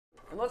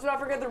And let's not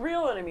forget the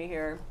real enemy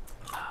here.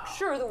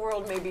 Sure, the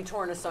world may be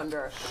torn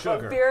asunder,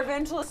 Sugar. but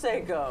Firvin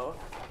Tlaseco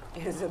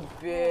is a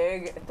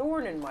big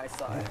thorn in my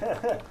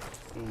side.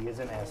 He is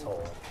an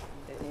asshole.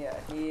 Yeah,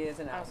 he is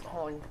an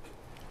asshole.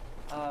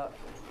 But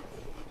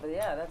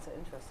yeah, that's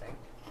interesting.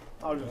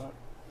 I was just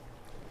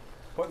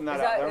putting that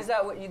out there. Is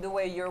that what the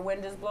way your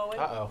wind is blowing?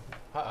 Uh-oh.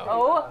 Uh-oh.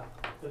 Oh.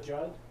 The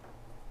Judd?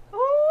 Ooh,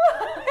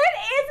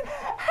 it is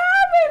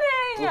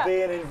happening! We're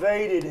being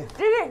invaded.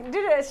 Did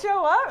it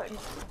show up?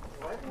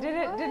 What?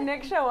 Did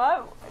Nick show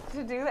up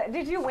to do that?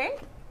 Did you wink?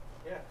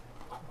 Yeah.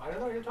 I don't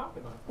know what you're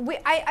talking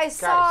about. I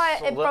saw Guys,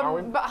 so it are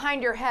from we-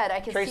 behind your head. I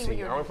could see what Traycee,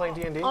 you were are we playing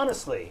D&D?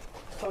 Honestly,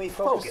 can we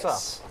Focus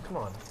focus? up. Come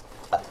on.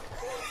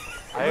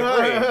 I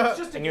agree.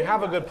 Just a And you game,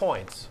 have a right? good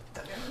point.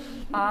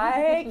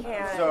 I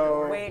can't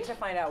So- wait to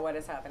find out what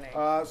is happening.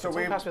 So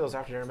Someone pass me those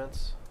after dinner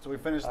mints. we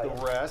finished the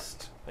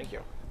rest, Thank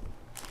you.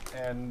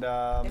 and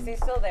Is he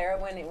still there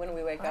when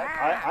we wake up?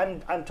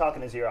 I'm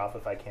talking his ear off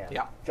if I can.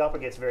 Yeah. Jopper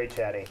gets very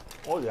chatty.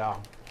 Oh, yeah.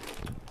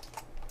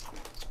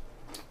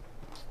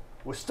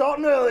 We're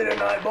starting early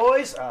tonight,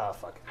 boys. Ah,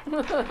 fuck.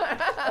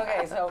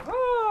 Okay, so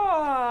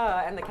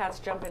and the cats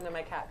jump into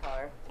my cat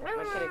collar, my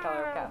kitty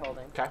collar cat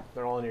holding. Okay,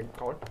 they're all in your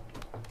collar.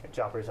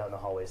 Jopper's out in the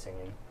hallway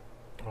singing.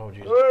 Oh,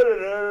 Jesus.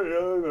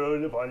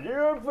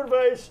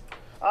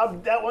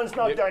 That one's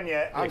not done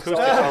yet. The acoustics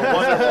are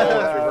wonderful.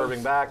 It's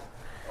reverbing back.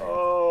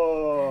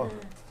 Oh.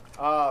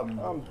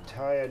 I'm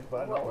tired,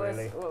 but not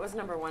really. What was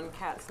number one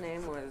cat's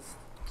name? Was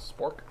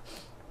Spork.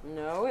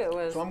 no, it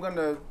was so I'm going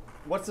to.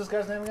 What's this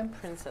guy's name again?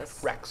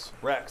 Princess. Rex.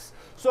 Rex.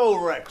 So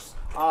Rex,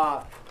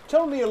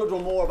 tell me a little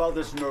more about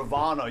this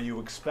nirvana you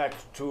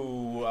expect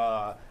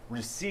to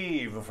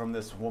receive from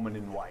this woman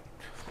in white.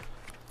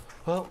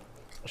 Well,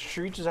 she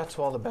reaches out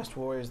to all the best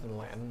warriors in the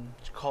land.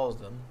 She calls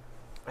them.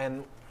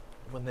 And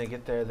when they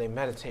get there, they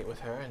meditate with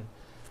her, and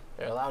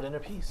they're allowed inner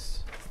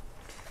peace.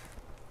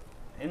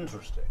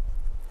 Interesting.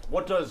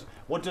 What does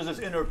this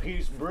inner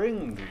peace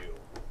bring to you?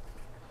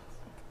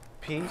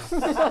 Peace?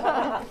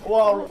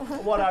 Well,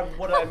 what I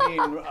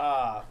mean,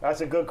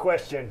 That's a good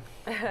question.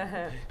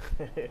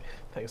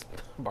 Thanks,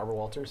 Barbara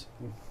Walters.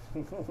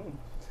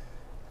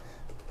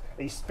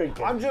 He's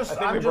speaking. I'm just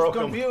think we broke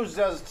 'em. confused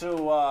as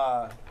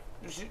to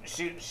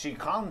she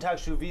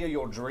contacts you via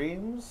your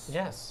dreams.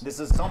 Yes. This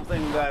is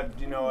something that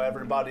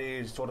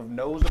everybody sort of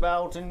knows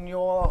about in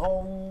your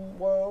home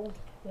world.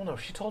 Well, no,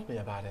 she told me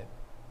about it.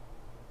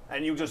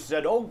 And you just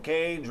said,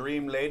 okay,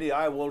 dream lady,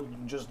 I will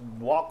just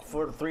walk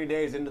for 3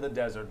 days into the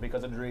desert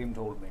because a dream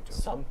told me to.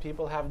 Some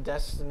people have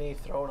destiny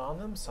thrown on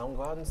them. Some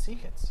go out and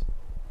seek it.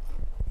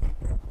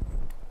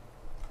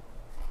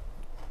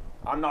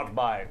 I'm not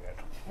buying it.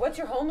 What's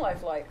your home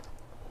life like?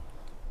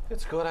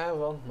 It's good. I have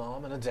a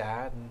mom and a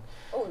dad, and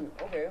Oh,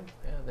 okay.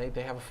 yeah,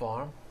 they have a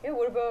farm. Yeah.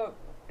 What about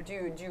do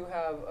you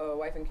have a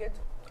wife and kids?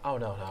 Oh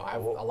no, I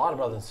have a lot of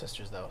brothers and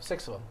sisters though.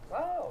 6 of them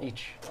Wow.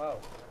 each. Wow.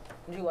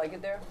 Do you like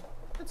it there?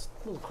 It's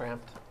a little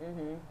cramped.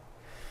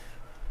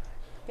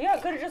 Yeah,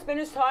 it could have just been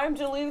his time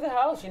to leave the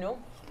house,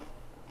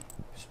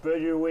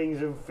 Spread your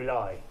wings and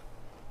fly.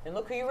 And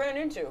look who you ran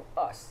into.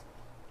 Us.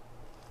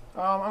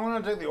 I'm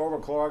going to take the Orb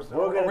of Clorox.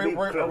 We're gonna be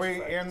are close we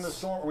friends. in the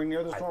storm? Are we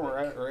near the storm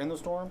or in the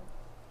storm?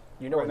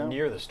 You know, Right we're now?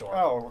 near the storm.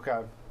 Oh,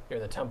 okay. You're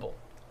in the temple.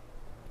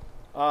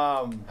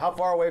 How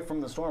far away from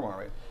the storm are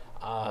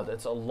we?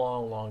 It's a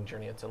long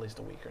journey. It's at least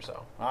a week or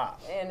so. Ah.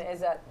 And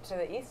is that to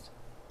the east?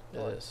 It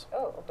is.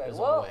 Oh, okay. It's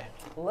on Well,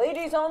 the way.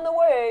 lady's on the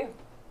way.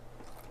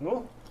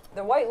 No?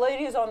 The white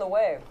lady is on the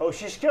way. Oh,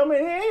 she's coming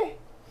here?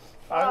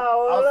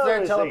 I'll say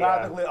obviously,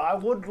 telepathically, I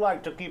would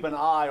like to keep an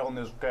eye on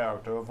this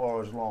character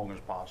for as long as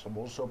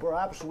possible, so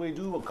perhaps we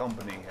do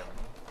accompany him.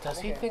 Does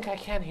he think I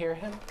can't hear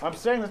him? I'm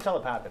saying this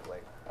telepathically.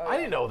 I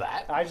didn't know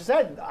that. I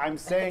said I'm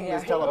saying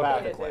this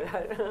telepathically.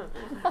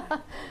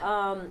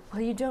 Well,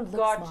 you don't look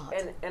God,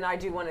 smart. and I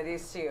do one of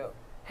these too.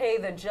 Hey,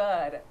 the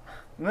Judd.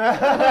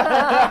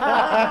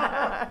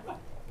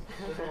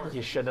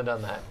 You shouldn't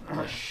have done that.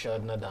 You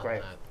shouldn't have done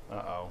Right. that.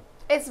 Uh-oh.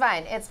 It's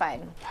fine. It's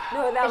fine.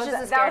 No, that It's was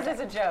just a that was scare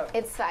just a joke.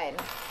 It's fine.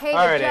 Hey,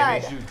 All the right,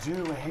 Amy, Judd. You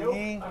do,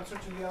 Amy? Nope, I'm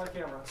switching to the other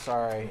camera.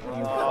 Sorry.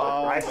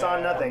 I saw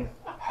nothing.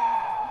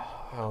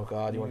 Oh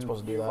God, you weren't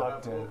supposed to do that.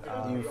 Fucked it.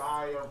 The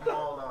eye of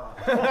Malna.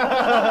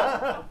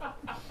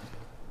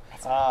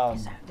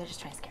 They're just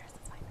trying to scare us.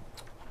 It's fine.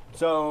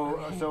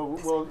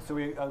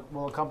 So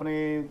we'll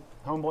accompany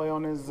Homeboy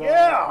on his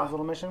Yeah. his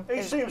little mission.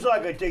 He seems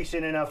like a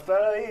decent enough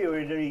fella. You're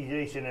a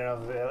decent enough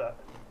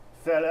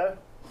fella,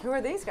 Who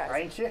are these guys?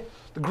 ain't you?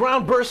 The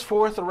ground burst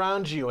forth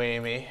around you,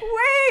 Amy.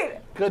 Wait,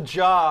 Good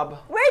job.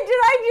 wait, did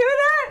I do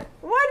that?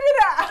 What did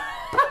I?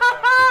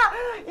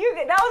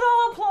 That was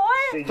all a ploy?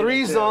 She did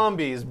 3 it too.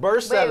 zombies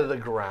burst Wait, out of the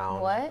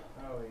ground. What?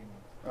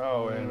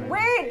 Oh, Amy.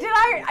 Wait, did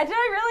I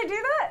really do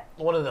that?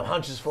 One of them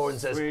hunches forward and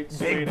says, Sweet,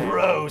 Big sweet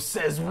Bro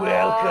says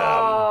welcome.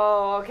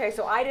 Oh, okay,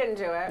 so I didn't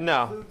do it.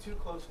 No. Flew too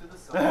close to the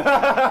sun.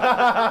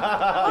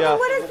 Yeah.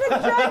 What is the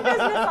Judd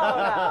business all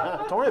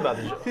about? Don't worry about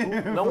the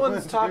Judd. No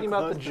one's talking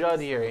about the Judd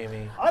here,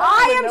 Amy.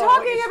 I am know what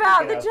talking you're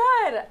about the speaking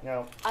Judd.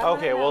 No. I wanna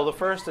Okay, well, know. the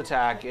first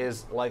attack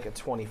is like a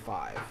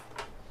 25.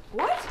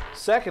 What?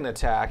 Second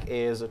attack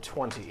is a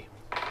 20.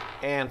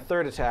 And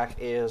third attack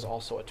is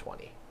also a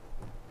 20.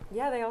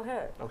 Yeah, they all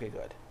hit. Okay,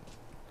 good.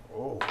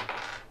 Oh.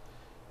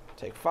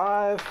 Take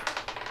 5.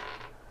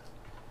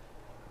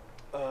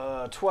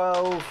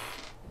 12.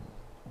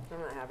 I'm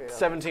not happy about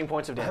 17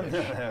 points of I'm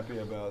damage. not happy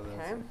about that.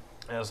 this. Okay.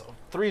 As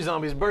 3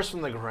 zombies burst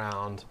from the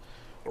ground,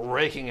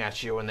 raking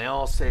at you, and they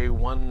all say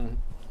 1,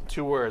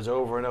 2 words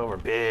over and over.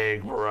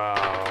 Big bro.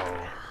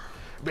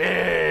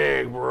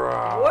 Big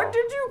bro. What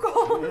did you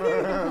call me?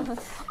 I'm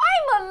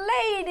a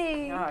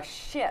lady. Oh,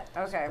 shit.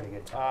 Okay. Pretty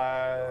good.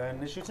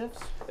 Initiatives?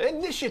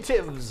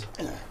 Initiatives.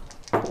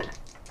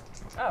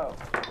 Oh.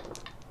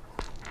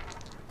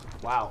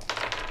 Wow.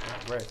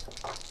 Great.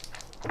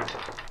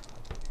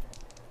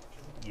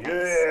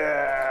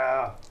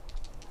 Yeah!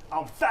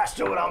 I'm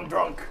faster when I'm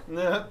drunk.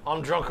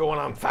 I'm drunker when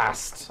I'm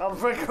fast. I'm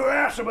freaking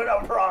faster when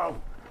I'm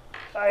drunk.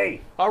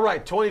 Hey, All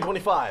right,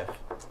 2025.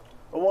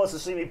 who wants to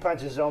see me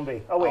punch a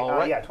zombie? Oh, wait, All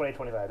right. yeah,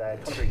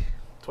 2025. 23.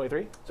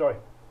 23. Sorry.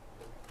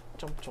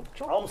 Jump, jump,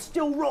 jump. I'm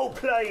still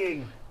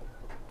role-playing.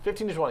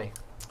 15 to 20.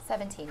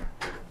 17.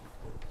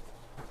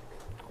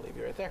 I'll leave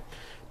you right there.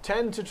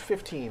 10 to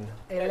 15.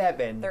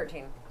 11.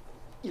 13.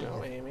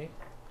 Go, Amy.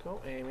 Go,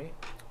 Amy.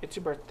 It's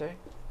your birthday.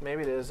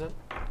 Maybe it isn't,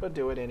 but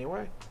do it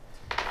anyway.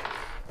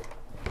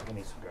 I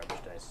need some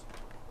garbage dice.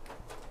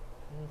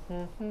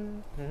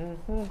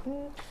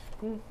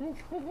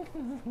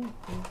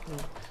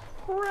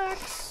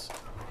 Rex.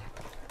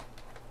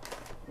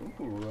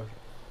 Ooh.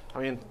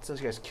 I mean, since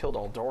you guys killed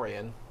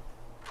Aldorian,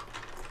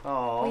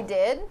 Oh, We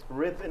did?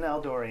 Rip and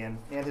Aldorian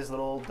and his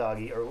little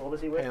doggy, or what was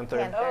he with? Panther.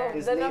 Panther. Oh,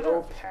 His the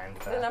little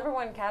panther. The number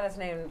 1 cat is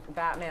named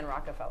Batman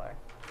Rockefeller.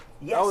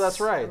 Yes. Oh, that's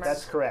right.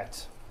 That's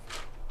correct.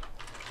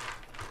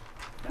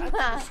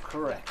 That is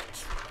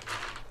correct.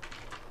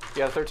 You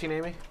got a 13,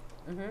 Amy?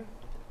 Mm-hmm.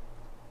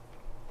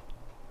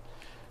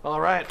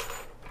 All right.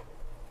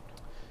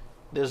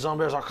 The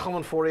zombies are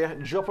coming for you.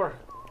 Jopper,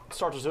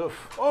 start us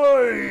off.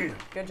 Oi!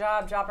 Good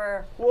job,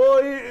 Jopper.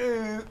 Why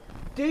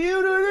do you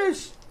do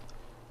this?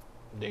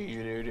 Do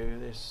you do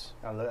this?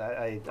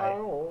 I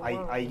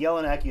yell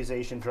an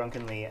accusation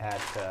drunkenly at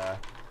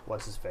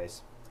what's his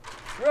face.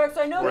 Rex,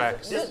 I know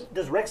Rex.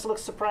 Does Rex look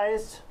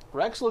surprised?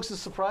 Rex looks as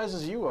surprised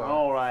as you are.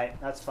 All right,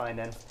 that's fine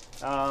then.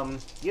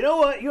 You know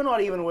what? You're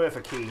not even worth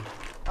a key.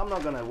 I'm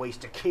not gonna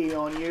waste a key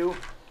on you.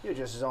 You're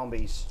just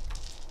zombies.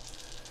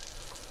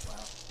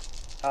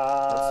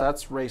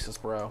 That's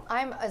racist, bro.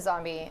 I'm a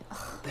zombie.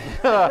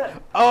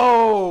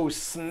 Oh,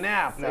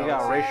 snap. They No.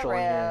 got racial in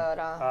here.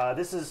 Rude.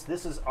 This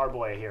is our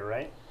boy here,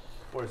 right?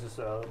 Or is this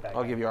a bad guy?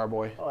 I'll give you our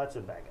boy. Oh, that's a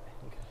bad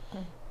guy.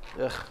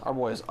 Okay. Ugh, our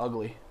boy is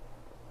ugly.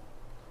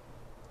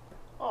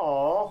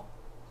 Oh,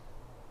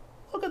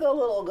 look at the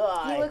little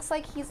guy. He looks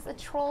like he's the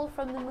troll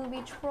from the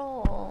movie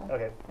Troll.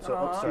 Okay, so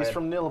Aw. sorry. He's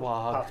from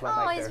Nilbog. Popped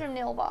my Oh, mic he's there. from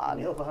Nilbog.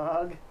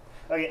 Nilbog.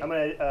 Okay, I'm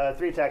gonna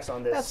 3 attacks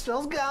on this. That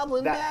spells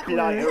goblin That backwards.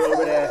 blighter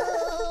over there.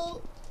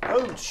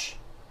 Ouch.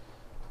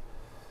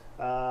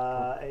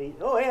 Oh,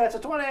 hey, that's a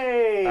 20.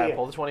 All right,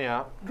 pull the 20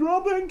 out.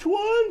 Dropping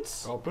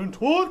twice. Open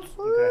toots.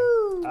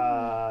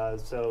 Okay.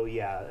 So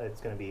yeah,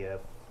 it's gonna be a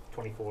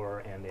 24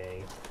 and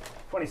a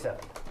 27.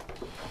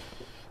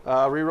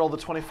 Reroll the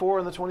 24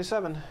 and the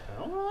 27.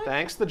 All right.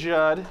 Thanks, the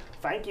Judd.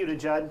 Thank you to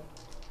Judd.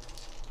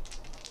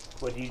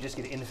 What, do you just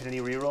get infinity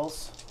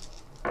rerolls?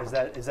 Is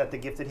that the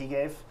gift that he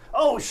gave?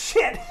 Oh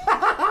shit!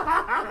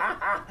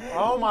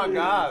 Oh my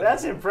god.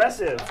 That's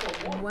impressive.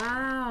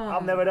 Wow.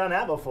 I've never done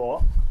that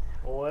before.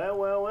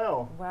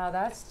 Well. Wow,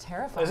 that's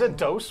terrifying. Is it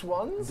dose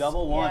ones?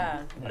 Double 1.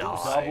 Yeah. Nice.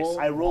 Double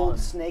I rolled one.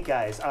 snake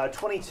eyes.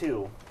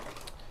 22.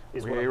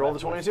 Is what I'm Reroll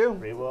the left with. 22.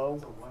 Reroll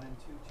It's a 1 in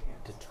 2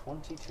 chance. to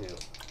 22.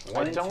 I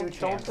One in two don't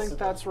chance. think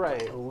that's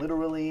right.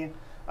 Literally.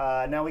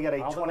 Now we got a I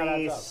don't think that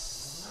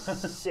adds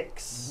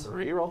 26.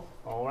 Reroll.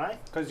 All right.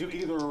 Because you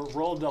either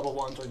roll double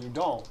ones or you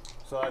don't.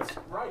 So that's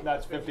Right.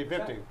 That's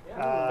 50-50.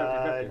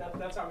 Yeah. 50-50.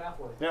 That's how math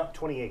works. Yeah.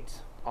 28.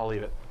 I'll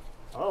leave it.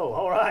 Oh,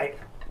 all right.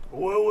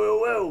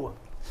 Whoa.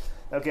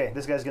 Okay,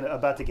 this guy's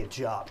about to get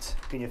chopped.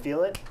 Can you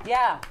feel it?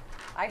 Yeah,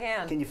 I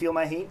can. Can you feel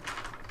my heat?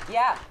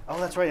 Yeah. Oh,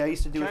 that's right. I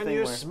used to do a Can thing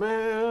you where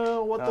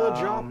smell what the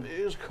job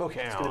is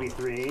cooking? it's going to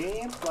be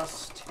 3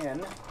 plus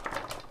 10.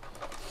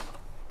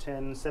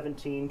 10,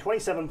 17,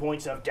 27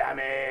 points of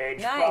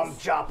damage Nice. from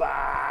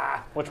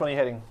Jopper. Which one are you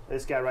hitting?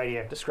 This guy right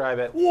here. Describe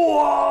it.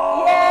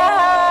 Whoa!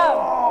 Yeah!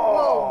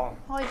 Whoa.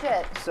 Holy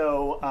shit.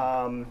 So,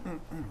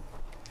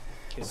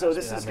 He so must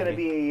this be is that going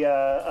to many. be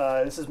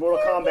this is Mortal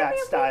Kombat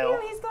style.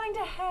 He's going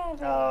to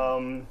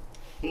heaven.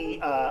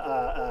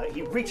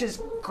 He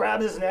reaches,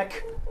 grabs his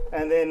neck,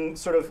 and then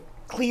sort of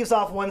cleaves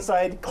off one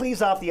side,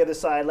 cleaves off the other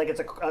side like it's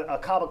a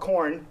cob of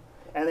corn,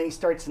 and then he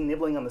starts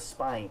nibbling on the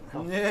spine.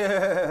 All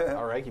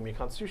right, give me a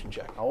Constitution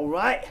check, All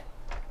right,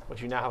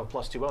 which you now have a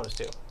 +2 bonus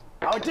to.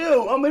 I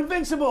do. I'm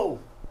invincible.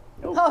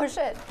 Oh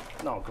shit.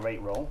 No,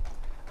 great roll.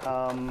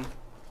 1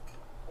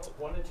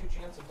 in 2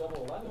 chance of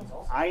double 11s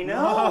also. I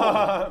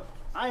know.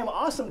 I am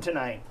awesome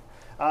tonight.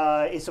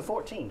 It's a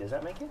 14. Does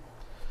that make it?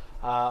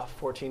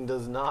 14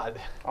 does not.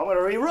 I'm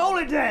gonna re-roll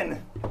it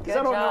then, because Good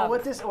I don't know job.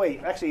 what this.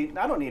 Wait, actually,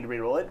 I don't need to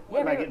re-roll it. Yeah,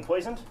 Am I re- getting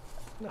poisoned?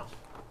 No.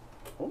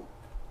 Oh.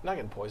 Not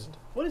getting poisoned.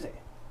 What is it?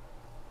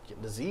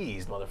 Getting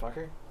diseased,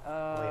 motherfucker.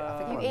 I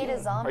think You I'm ate a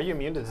immune. zombie. Are you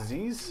immune to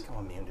disease?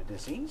 I'm immune to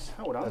disease.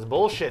 Hold on. That's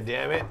bullshit,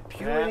 damn it.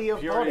 Purity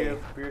of body.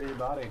 Purity of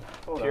body.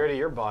 Hold on. Purity of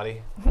your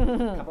body.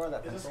 Can I borrow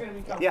that Is this pencil? going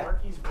to become Yeah.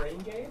 Barky's brain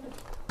game?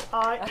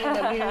 I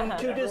am immune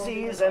to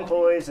disease and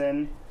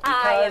poison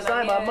I because am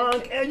I'm a immune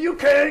monk and you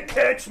can't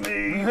catch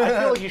me. I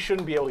feel like you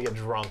shouldn't be able to get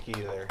drunk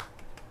either.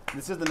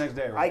 This is the next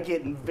day, I right?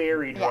 get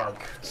very drunk.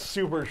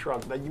 Super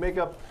drunk. Now you make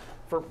up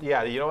for,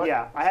 yeah, you know what?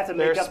 Yeah, I have to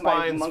Their make up my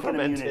spine's monk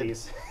fermented.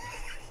 immunities.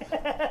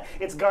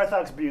 It's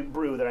Garthok's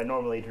brew that I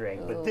normally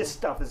drink, but this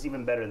stuff is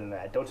even better than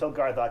that. Don't tell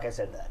Garthok I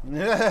said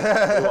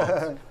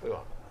that. We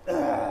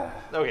won't.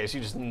 Okay, so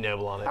you just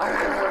nibble on it.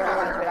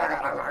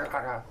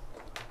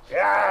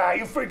 Yeah,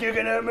 you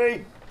freaking at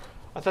me?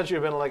 I thought you'd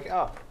have been like,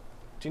 oh,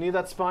 do you need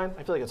that spine?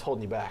 I feel like it's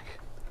holding you back.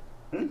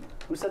 Who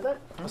said that?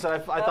 I said, I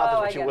thought that's I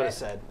what you get would have it.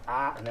 said.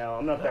 Ah, no,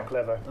 I'm not that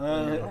clever.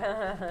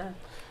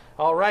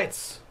 All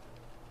right,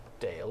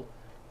 Dayl.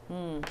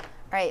 All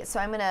right, so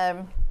I'm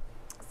gonna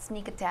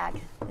sneak attack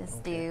this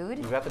dude.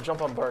 You have to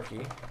jump on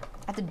Barky. I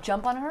have to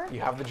jump on her? You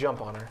have the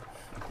jump on her.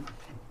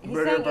 He's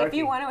Murder saying if Barky.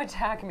 you want to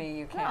attack me,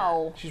 you can.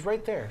 No. She's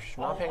right there. She's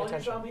not paying All your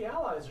attention. zombie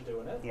allies are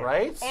doing it. Yeah.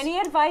 Right? Any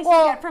advice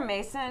Well- you get from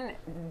Mason,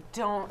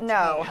 don't.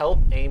 No. Help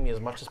Amy as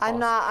much as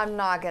possible. I'm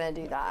not gonna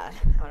do that.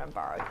 I'm gonna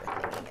borrow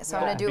your thing. So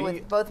I'm gonna do it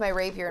with both my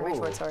rapier and my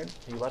short sword.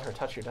 You let her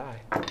touch your die.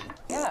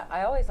 Yeah,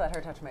 I always let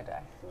her touch my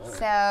die.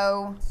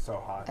 So So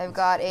hot. I've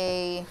got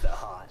a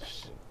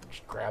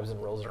She grabs and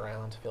rolls it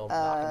around to feel them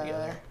knocking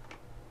together.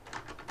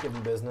 Give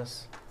them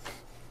business.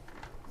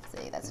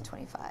 let's see, that's a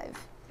 25.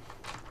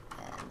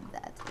 And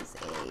that is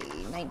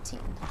a 19.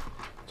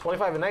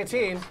 25 and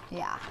 19.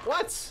 Yeah.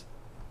 What?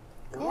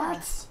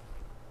 Yeah.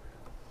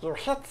 You're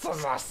hits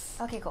of us.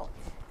 Okay, cool.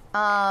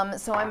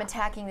 So I'm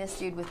attacking this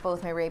dude with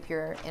both my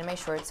rapier and my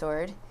short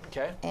sword.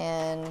 Okay.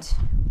 And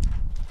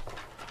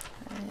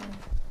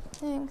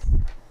thanks.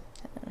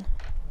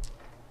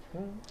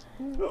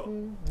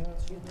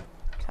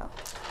 So,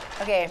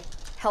 okay,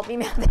 help me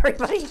out,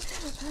 everybody.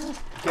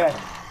 Okay.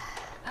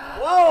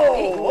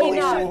 Whoa! Holy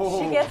Enough.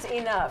 shit. She gets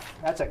enough.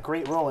 That's a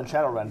great roll in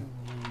Shadowrun.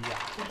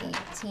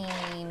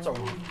 18. So,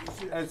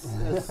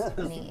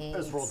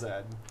 It's roll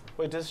dead.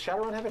 wait, does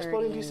Shadowrun have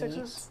exploding 30.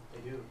 D6s?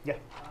 They do. Yeah.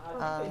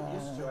 I think they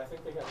used to. I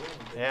think they got rid of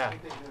them. Yeah.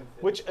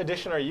 Which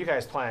edition are you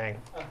guys playing?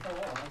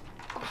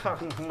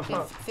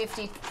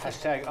 50,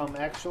 Hashtag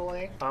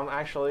actually.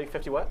 Actually,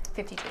 50 what?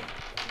 52.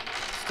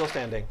 Still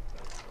standing.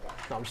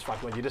 No, I'm just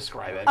fucking with you.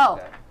 Describe it. Oh,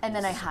 and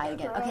then I hide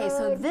again. Okay,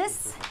 so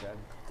this,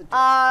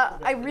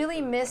 I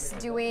really miss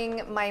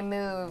doing my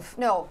move.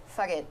 No,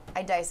 fuck it.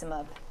 I dice him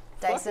up.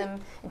 Dice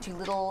him into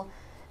little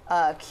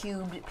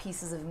cubed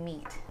pieces of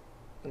meat.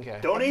 Okay.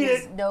 Don't eat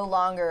He's it. no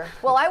longer,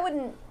 well,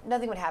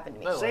 nothing would happen to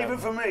me. No. Save it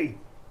for me.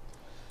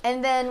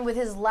 And then with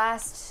his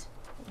last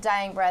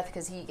dying breath,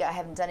 because I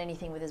haven't done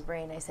anything with his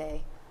brain, I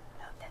say,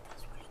 oh, that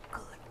feels really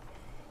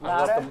good.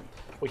 Louder.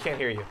 We can't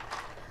hear you.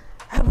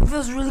 Oh, it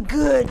feels really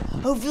good.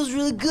 Oh, it feels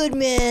really good,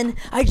 man.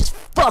 I just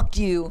fucked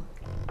you.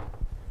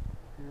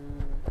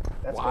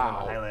 That's Wow. going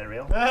on highlight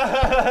reel.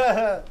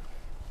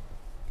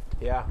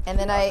 Yeah. And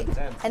then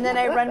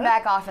I run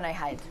back off and I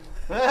hide.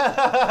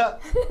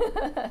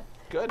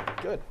 Good,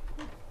 good.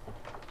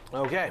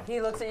 Okay.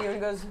 He looks at you and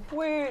goes,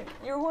 "Wait,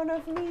 you're one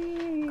of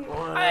me."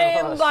 I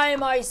am by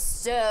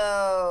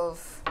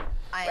myself.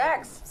 I am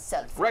Rex.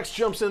 self. Rex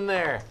jumps in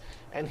there,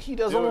 and he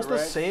does Do it, almost the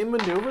Rex. same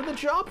maneuver that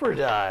Jopper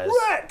does.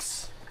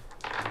 Rex!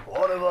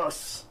 One of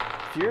us.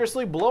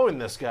 Furiously blowing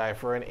this guy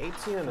for an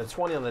 18 and a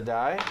 20 on the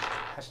die.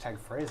 Hashtag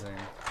phrasing.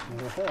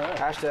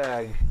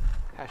 Hashtag.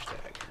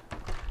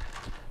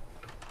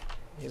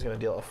 He's gonna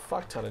deal a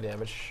fuck ton of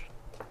damage.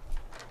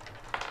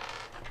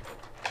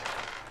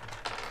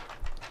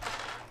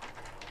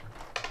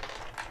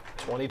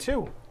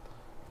 $22.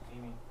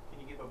 Amy, can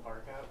you give a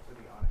bark out for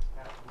the Onyx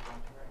Path who's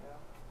watching right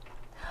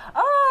now?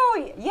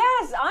 Oh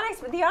yes,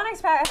 Onyx. The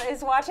Onyx Path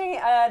is watching.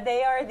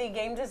 They are the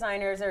game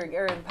designers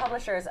or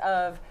publishers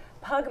of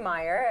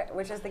Pugmire,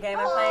 which is the game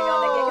I'm playing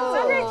on the Geek and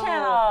Sundry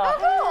channel.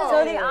 Oh.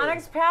 So the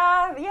Onyx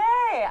Path, yay!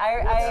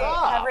 I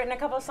up? have written a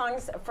couple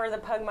songs for the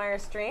Pugmire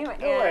stream, and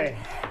way.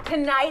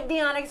 tonight the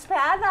Onyx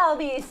Path, I'll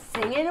be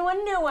singing a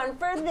new one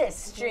for this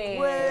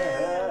stream.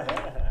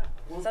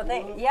 So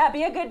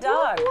be a good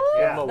dog.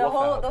 Yeah. Give him a The woof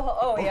whole, out.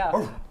 oh yeah.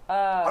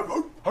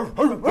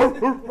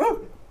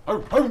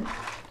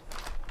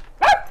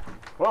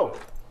 Whoa.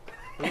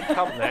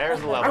 There's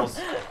the levels.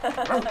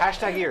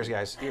 Hashtag ears,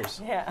 guys.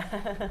 Ears. Yeah.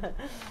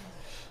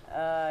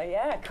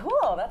 Yeah,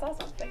 cool. That's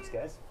awesome. Thanks,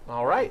 guys.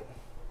 All right.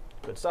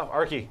 Good stuff.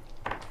 Arqe.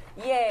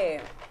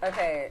 Yay.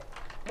 Okay.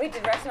 Wait,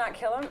 did Rex not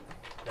kill him?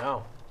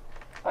 No.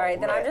 All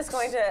right, then I'm just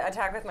Rex. going to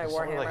attack with my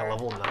Something like a Warhammer.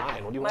 level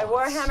 9. What do you My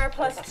want? Warhammer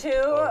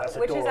 +2, that's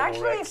which is adorable,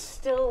 actually Rex.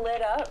 still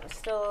lit up,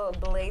 still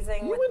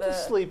blazing You with went the... to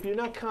sleep. You're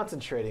not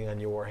concentrating on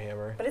your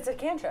Warhammer. But it's a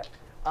cantrip.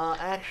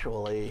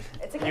 Actually,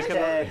 It's a you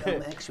good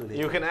can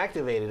you can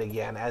activate it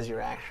again as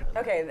your action.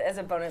 Okay, as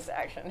a bonus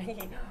action.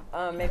 Maybe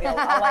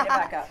I'll light it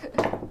back up.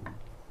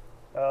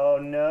 Oh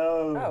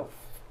no. Oh,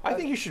 I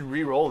think you should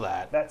re-roll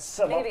that. That's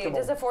suboptimal. maybe.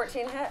 Does a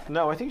 14 hit?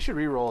 No, I think you should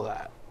re-roll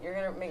that. You're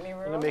gonna make me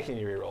roll? I'm making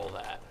you re-roll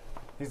that.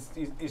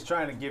 He's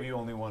trying to give you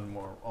only one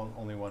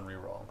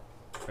reroll,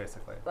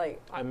 basically.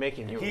 Like, I'm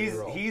making you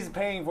re-roll. He's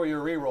paying for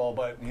your reroll,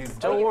 but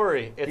Don't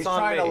worry, it's he's on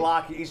trying me. to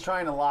lock. He's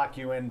trying to lock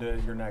you into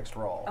your next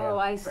roll. oh,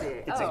 I see.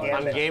 It's a oh.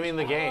 gambit. I'm gaming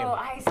the game. Oh,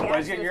 I see. I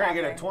But see you're gonna what's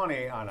get a happening.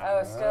 20 on it.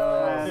 Oh, still.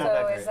 not So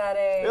that is great. that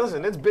a? Hey,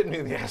 listen, it's bitten me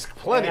in the ass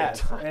plenty of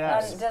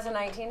times. Does a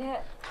 19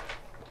 hit?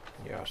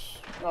 Yes.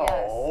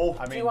 Oh.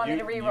 I mean, Do you want me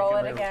to re-roll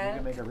can it again? You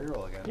can make a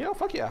reroll again. You know,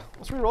 fuck yeah.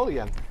 Let's re-roll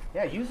again.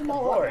 Yeah, use them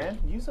all up, man.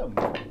 Use them.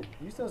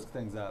 Use those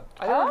things up.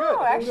 I think we're good.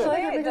 Oh, I think we're good.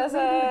 actually, it does do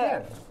it a.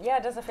 again. Yeah,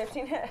 does a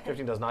 15 hit?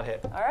 15 does not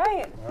hit. All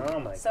right. Oh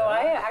my So god.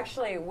 I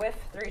actually whiff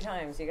 3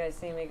 times. You guys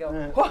see me go.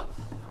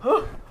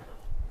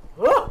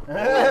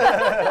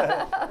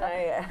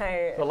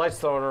 The light's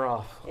throwing her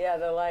off. Yeah,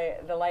 the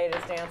light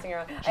is dancing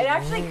around. It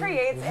actually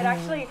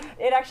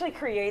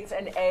creates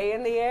an A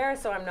in the air,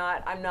 so I'm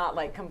not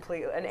like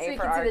complete an So A you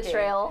for can see Arqe. the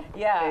trail.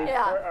 Yeah.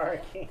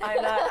 Yeah.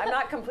 I'm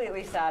not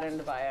completely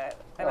saddened by it.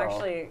 I'm Oh.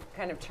 actually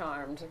kind of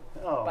charmed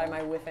Oh. by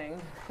my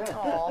whiffing.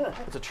 Aw.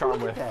 It's a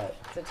charm with.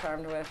 It's a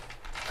charmed whiff.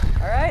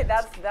 All right,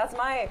 that's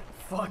my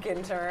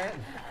fucking turn.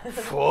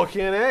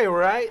 Fucking A,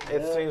 right?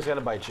 This thing's gonna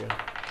bite you.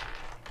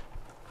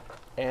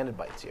 And it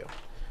bites you.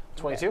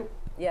 22?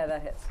 Yeah,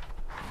 that hits.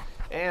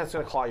 And it's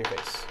gonna claw your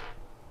face.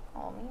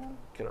 Oh man.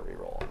 Get a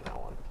re-roll on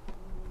that one.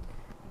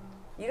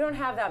 You don't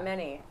have that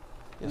many.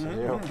 Yes, I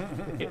do.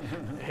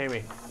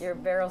 Amy. Your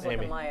barrel's Amy.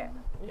 looking light.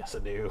 Yes, I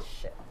do.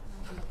 Shit.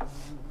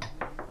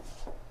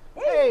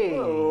 Hey!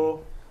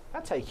 Hello.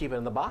 That's how you keep it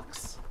in the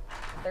box.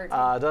 13.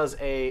 Does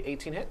a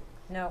 18 hit?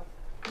 No.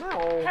 No.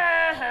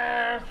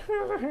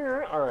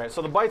 All right,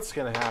 so the bite's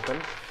gonna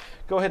happen.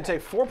 Go ahead and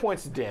take 4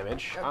 points of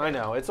damage. Okay. I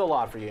know, it's a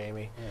lot for you,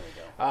 Amy. There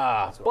we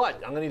go. But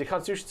I'm gonna need a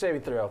Constitution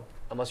saving throw,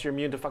 unless you're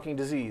immune to fucking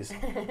disease.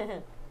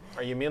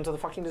 Are you immune to the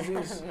fucking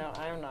disease? No,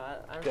 I'm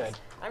not. Good.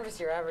 I'm just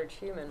your average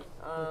human.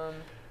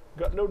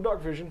 Got no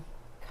dark vision.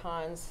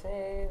 Con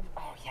save.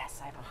 Oh yes,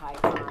 I have a high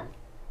con.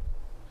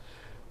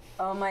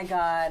 Oh my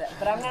god!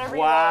 But I'm gonna reroll.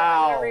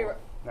 Wow. I'm gonna reroll.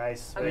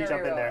 Nice. I'm Way to gonna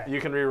jump in reroll there. You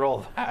can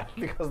re-roll that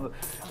because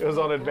it was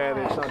on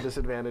advantage, not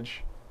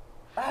disadvantage.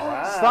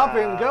 Wow. Stop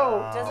and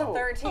go. Does a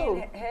 13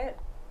 Oh. hit?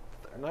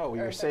 No,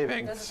 you're Or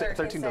saving. does a 13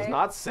 13 does save?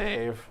 not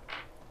save.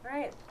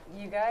 Right,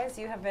 you guys,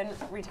 you have been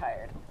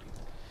retired.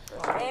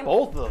 Aim.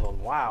 Both of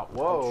them. Wow.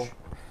 Whoa.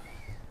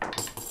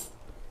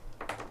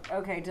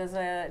 Okay, does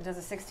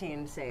a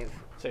 16 save?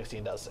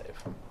 16 does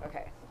save.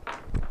 Okay.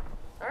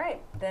 All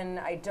right, then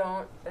I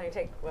don't. Then I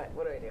take what?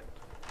 What do I do?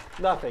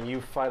 Nothing. You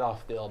fight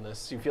off the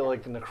illness. You feel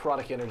like the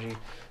necrotic energy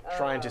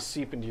trying to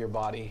seep into your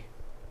body.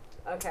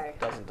 Okay.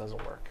 Doesn't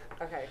work.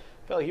 Okay.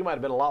 I feel like you might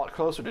have been a lot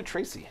closer to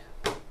Traycee.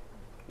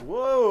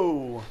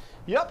 Whoa.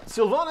 Yep.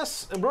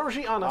 Silvanus,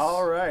 Ambrosianus.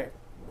 All right.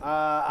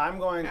 I'm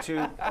going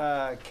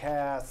to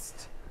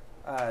cast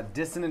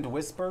Dissonant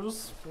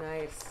Whispers.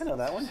 Nice. I know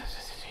that one.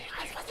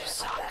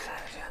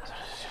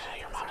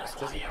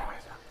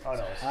 Oh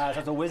no. So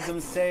it's a Wisdom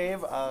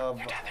save of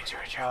Your dad thinks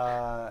you're a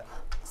joker.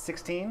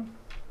 16.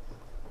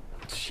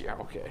 Yeah.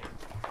 Okay.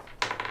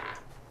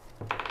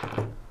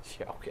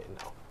 Yeah. Okay.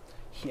 No.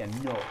 Yeah,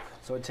 no.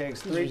 So it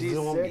takes These are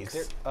zombies.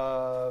 3d6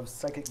 of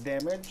psychic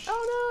damage.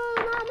 Oh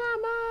no! Not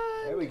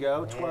mine. There we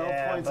go. 12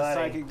 Yeah, points buddy. of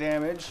psychic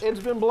damage. It's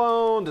been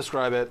blown.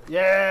 Describe it.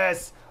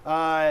 Yes.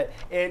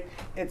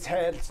 Its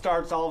head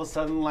starts all of a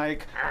sudden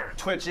like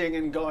twitching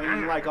and going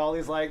in like all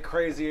these like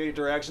crazy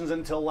directions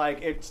until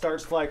like it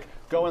starts like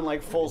going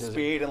like full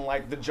speed and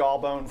like the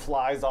jawbone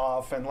flies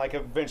off and like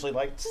eventually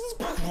like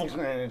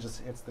and it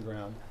just hits the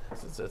ground.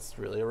 It's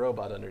really a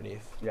robot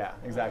underneath. Yeah,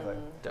 exactly.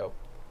 Dope.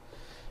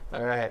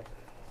 All right.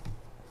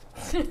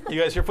 You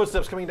guys hear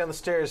footsteps coming down the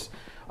stairs,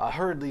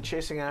 hurriedly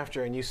chasing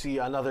after, and you see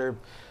another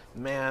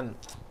man.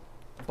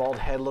 Bald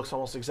head, looks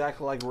almost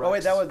exactly like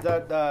Rex. Oh wait,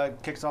 that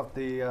kicks off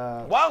the.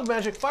 Wild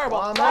magic,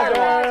 fireball, Wild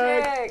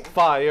Magic.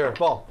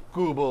 fireball,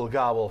 gooble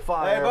gobble, They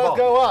fireball. both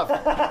go up. They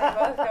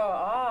both go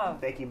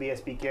off. Thank you,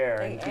 BSP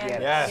Care. And And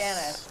Keegan.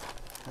 Yes.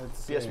 Let's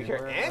see, BSP Care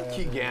where and am I?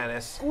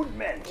 Keeganis. Good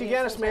man.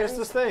 Keeganis made us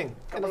this thing,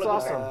 and it's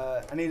awesome.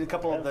 I need a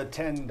couple of the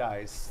 10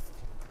 dice.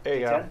 There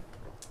you go. 10?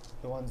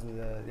 The ones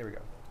that there we go.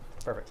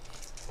 Perfect.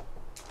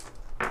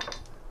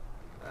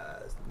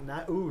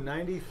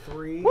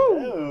 93.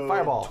 Woo!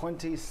 Fireball.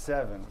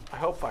 27. I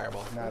hope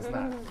fireball. No, it's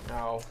not.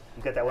 No,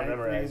 You got that one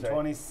memorized, right?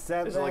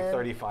 27. is it like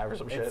 35 or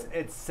some shit?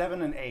 It's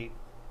 7 and 8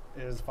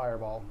 is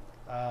fireball.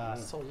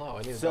 It's so low.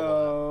 I need to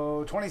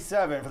double So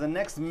 27 for the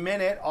next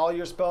minute. All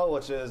your spell,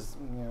 which is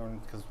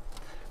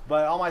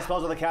but all my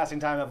spells with a casting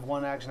time of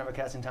 1 action have a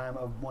casting time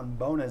of 1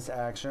 bonus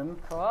action.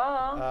 Cool.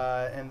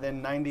 And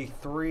then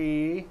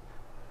 93.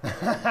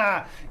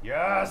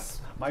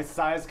 Yes, my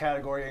size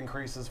category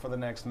increases for the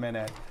next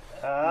minute.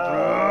 Oh my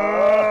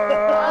god.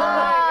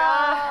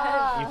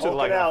 that. You took Hold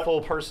like it a out.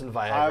 full person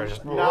Viagra.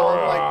 Just Now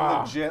I'm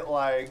like legit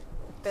like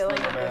filling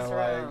up Man, this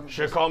like- room.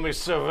 Should call me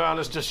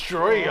Silvanus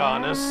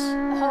Destroyanus.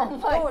 Oh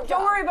my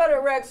Don't worry about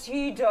it, Rex.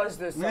 He does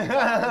this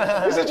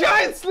sometimes. He's a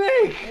giant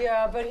snake!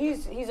 Yeah, but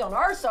he's on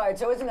our side,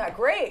 so isn't that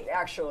great?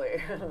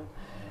 Actually,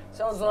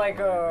 sounds like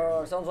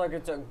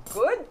it's a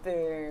good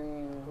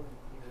thing.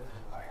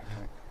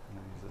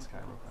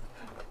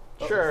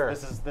 Sure.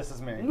 This is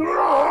me.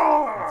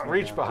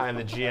 Reach behind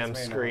the GM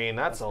That's me now. screen.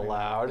 That's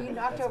allowed. You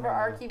knocked over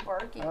Arqe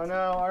Barky. Oh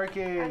no,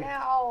 Arqe.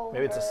 No.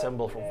 Maybe it's a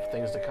symbol for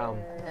things to come.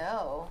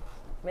 No.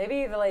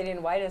 Maybe the lady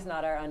in white is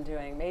not our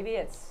undoing. Maybe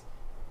it's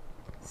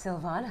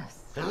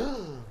Silvanus.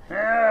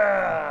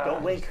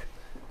 Don't wink.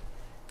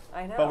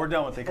 I know. But we're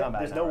done with the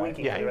combat. There's now, no right?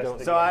 winking. Yeah, for the you rest don't- of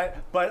the So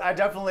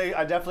game.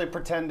 I definitely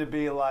pretend to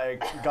be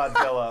like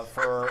Godzilla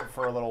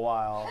for a little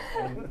while,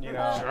 and, you know.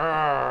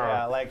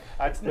 Yeah, like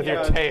With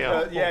your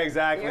tail. Yeah,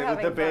 exactly. You're With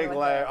the having fun big with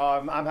like, it.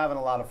 I'm having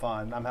a lot of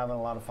fun. I'm having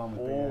a lot of fun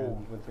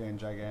with being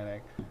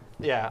gigantic.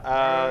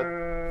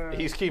 Yeah,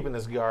 he's keeping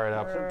his guard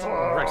up.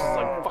 Rex is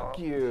like, fuck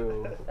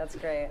you. That's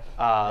great.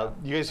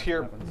 You guys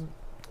hear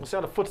the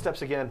sound of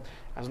footsteps again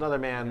as another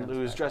man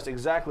who's dressed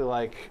exactly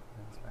like.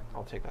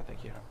 I'll take that,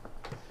 thank you.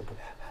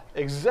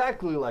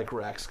 Exactly like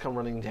Rex come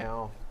running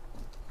down.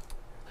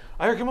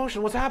 I hear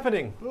commotion. What's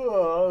happening?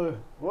 Where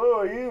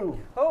are you?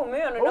 Oh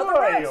man, Who another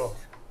are Rex. you?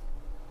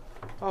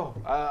 Oh,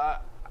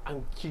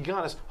 I'm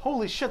Kiganis.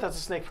 Holy shit, that's a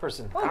snake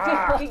person. Oh,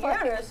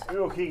 Gigantus.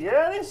 You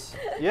Kiganis?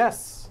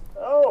 Yes,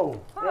 Oh,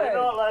 Hi. you're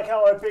not like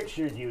how I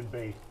pictured you'd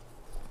be.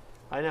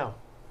 I know.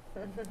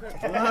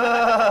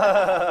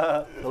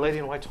 The lady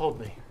in white told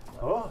me.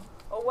 Huh?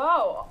 Oh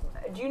wow.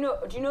 Do you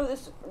know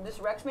this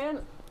Rex man?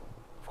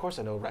 Of course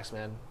I know Rex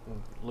man.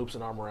 Loops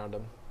an arm around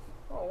him.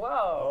 Oh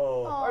wow.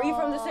 Oh. Are you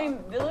from the same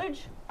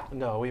village?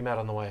 No, we met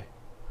on the way.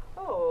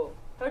 Oh,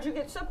 how'd you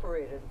get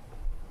separated?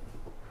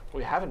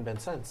 We haven't been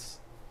since.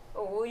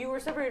 Oh well, you were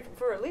separated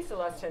for at least the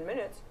last 10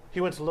 minutes. He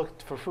went to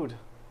look for food.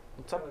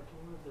 What's up? Can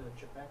you move the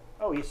chip back?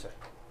 Oh, yes, sir.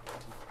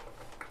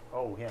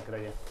 Oh, yeah, good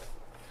idea.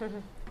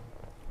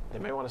 They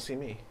may want to see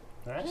me.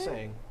 Alright. Just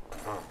saying.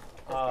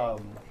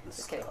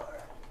 Just kidding.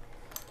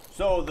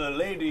 So the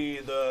lady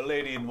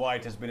in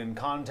white has been in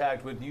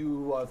contact with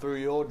you through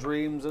your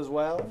dreams as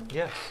well.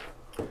 Yes.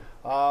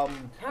 How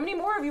many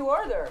more of you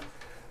are there?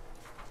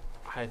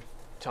 I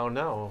don't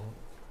know.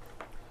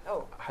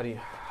 Oh, How do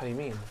you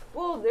mean?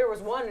 well, there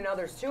was one and now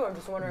there's two. I'm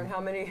just wondering how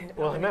many.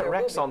 Well, how I many met there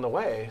Rex will on the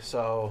way,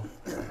 so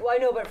be. Well, I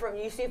know, but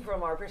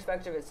from our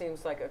perspective, it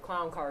seems like a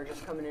clown car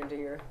just coming into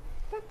here.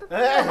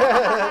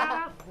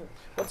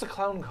 what's a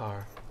clown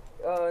car?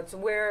 It's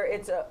where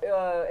it's a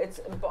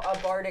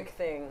bardic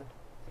thing.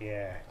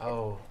 Yeah.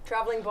 Oh,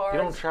 Traveling bards.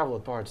 you don't travel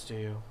with bards, do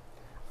you?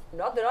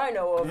 Not that I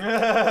know of.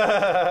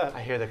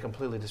 I hear they're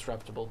completely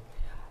disreputable.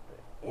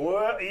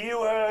 Well,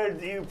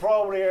 you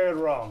probably heard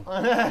wrong.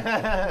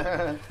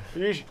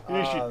 You should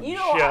You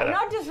know,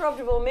 not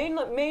disruptible,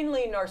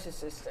 mainly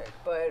narcissistic,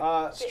 but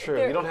It's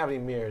true. You don't have any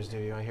mirrors, do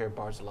you? I hear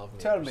bards love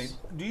mirrors. Tell me,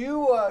 do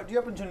you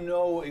happen to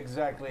know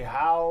exactly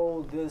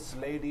how this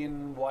lady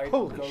in white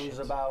Holy goes shit.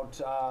 about?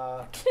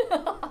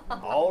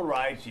 All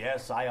right,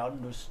 yes, I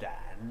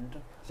understand.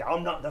 See,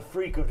 I'm not the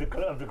freak of the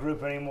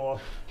group anymore.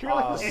 You're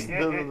like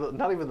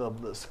not even the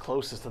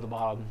closest to the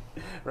bottom.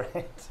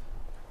 Right.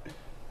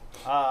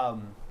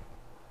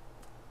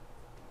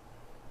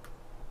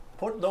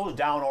 Put those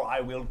down, or I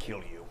will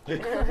kill you.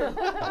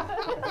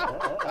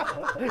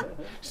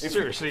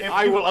 Seriously, if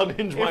I you- will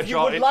unhinge my If you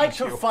jaw would and like eat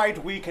to you.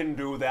 fight, we can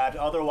do that.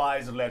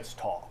 Otherwise, let's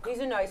talk. he's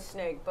a nice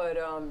snake, but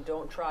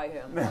don't try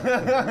him.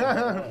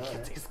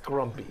 He's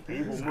grumpy.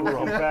 He will move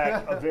you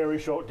back a very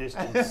short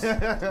distance,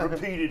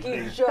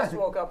 repeatedly. He just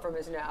woke up from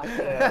his nap. He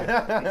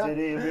said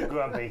he's a bit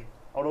grumpy.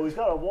 Although he's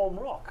got a warm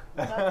rock.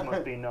 That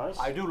must be nice.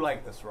 I do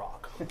like this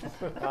rock.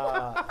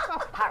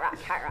 Harak,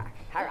 harak,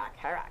 harak,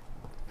 harak.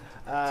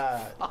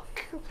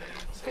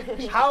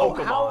 How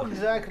Pokemon.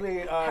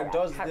 exactly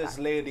does this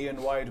lady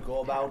in white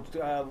go about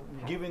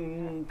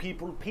giving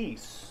people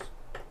peace?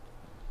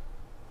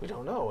 We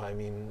don't know. I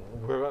mean,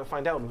 we're going to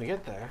find out when we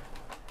get there.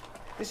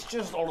 This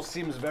just all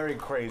seems very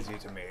crazy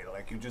to me.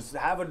 Like you just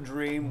have a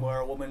dream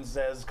where a woman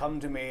says, "Come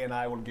to me and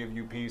I will give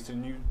you peace,"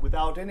 and you,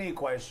 without any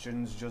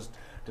questions, just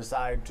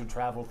decide to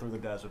travel through the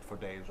desert for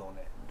days on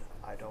end.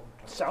 I don't.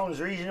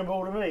 Sounds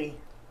reasonable to me.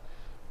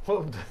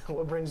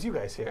 What brings you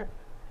guys here?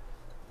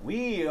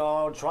 We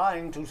are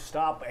trying to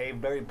stop a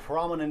very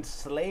prominent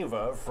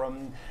slaver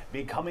from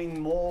becoming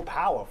more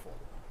powerful.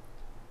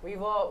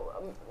 We've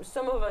all,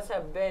 some of us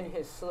have been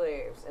his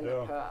slaves in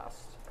the Yeah.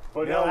 past.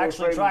 But We now are we're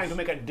actually trying to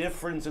friends. make a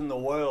difference in the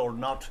world,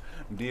 not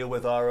deal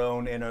with our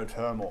own inner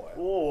turmoil.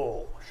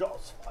 Oh,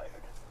 shots fired.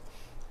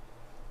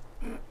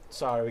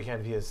 Sorry, we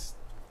can't be as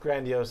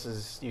grandiose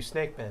as you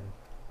snake men.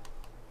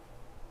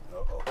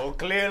 Oh,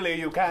 clearly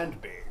you can't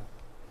be.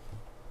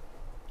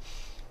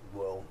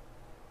 Well,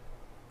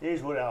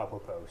 here's what I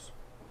propose.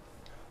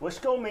 Let's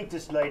go meet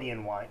this lady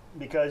in white,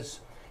 because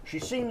she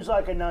seems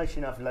like a nice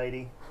enough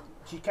lady.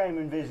 She came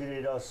and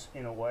visited us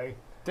in a way.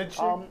 Did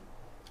she? In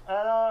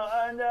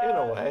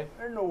a way.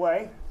 In a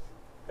way.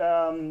 I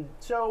don't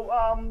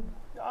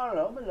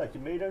know. I'd like to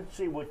meet her,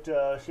 see what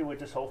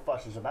this whole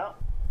fuss is about.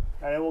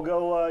 And then we'll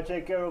go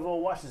take care of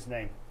what's his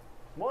name?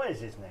 What is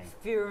his name?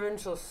 Firvin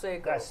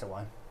Tlaseco. That's the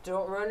one.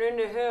 Don't run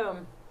into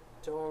him.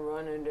 Don't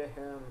run into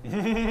him.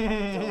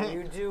 Don't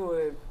you do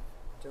it.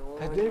 Don't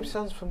That run name into-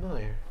 sounds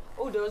familiar.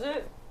 Oh, does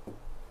it?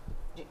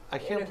 I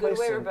can't In a good place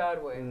way or it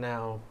bad way?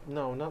 now.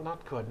 No,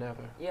 not good.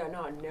 Never. Yeah,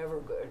 no, never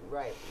good.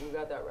 Right, you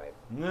got that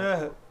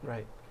right.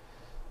 Right.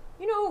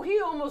 You know, he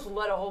almost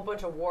let a whole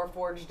bunch of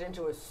Warforged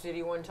into a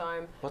city one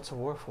time. What's a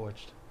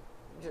Warforged?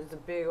 Just a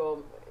big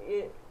old.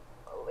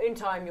 In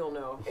time, you'll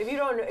know. If you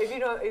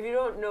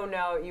don't know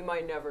now, you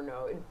might never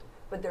know.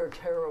 But they're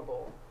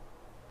terrible.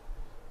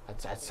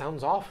 That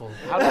sounds awful.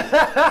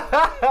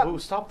 Who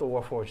stopped the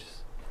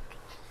Warforges?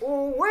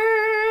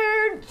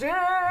 We're dead.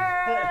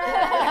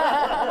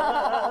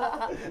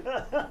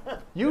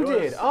 You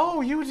did.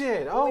 Oh, you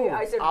did. Oh.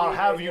 I said I'll we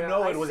have did, you yeah,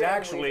 know I it was said we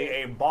actually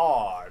did. a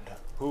bard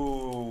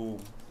who.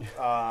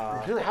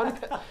 Really?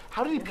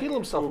 How did he peel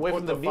himself away put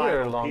from the the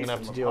mirror final long piece enough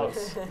in to the do it?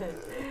 puzzle.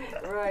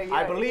 Right. Yeah,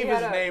 I believe he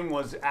had his a- name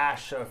was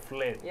Asher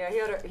Flint. Yeah,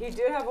 he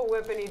did have a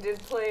whip and he did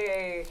play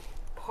a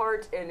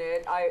part in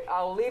it.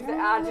 I'll leave the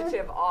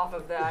adjective off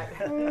of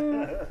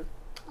that.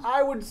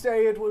 I would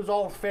say it was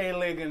all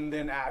failing, and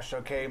then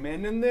Asher came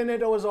in, and then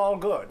it was all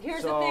good.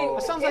 Here's so the thing: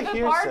 It sounds if, like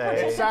a bard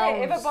hearsay. It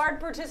sounds- if a bard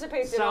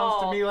participates at sounds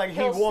all, to me like he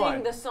he'll won.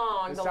 sing the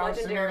song, It the sounds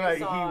to me legendary like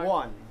song. he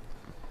won.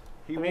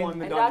 He mean- won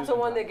the And that's the Dungeons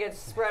one and that gets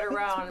spread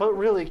around. But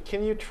really,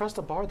 can you trust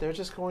a bard? They're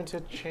just going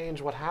to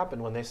change what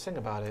happened when they sing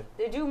about it.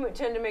 They do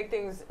tend to make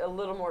things a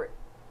little more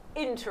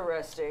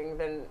interesting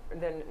than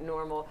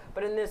normal.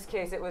 But in this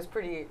case, it was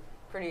pretty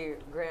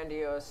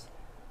grandiose.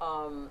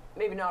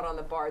 Maybe not on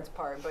the bard's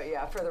part, but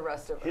yeah, for the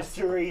rest of us.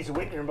 History's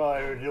written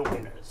by the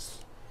winners.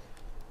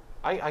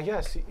 I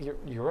guess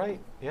you're right.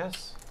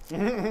 Yes.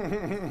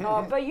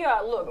 But yeah,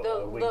 look,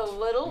 wait. the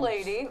little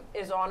lady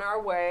is on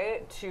our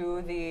way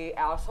to the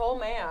asshole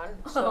man.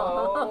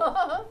 So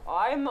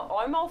I'm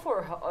all for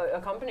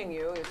accompanying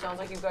you. It sounds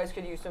like you guys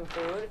could use some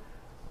food.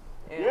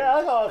 And Yeah,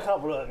 I got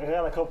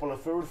a couple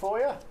of food for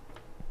you.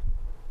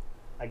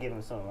 I give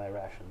him some of my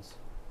rations.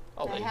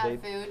 Oh, I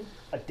have food.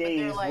 A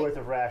day's like- worth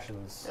of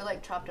rations. They're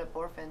like chopped up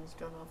orphans.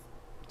 Don't know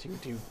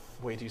if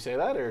do you say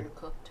that or they're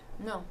cooked.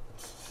 No.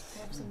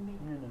 I have some meat.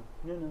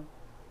 No.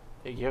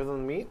 you give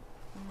them the meat?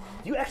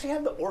 Do you actually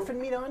have the orphan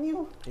meat on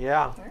you?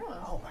 Yeah.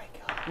 Oh my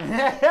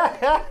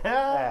god.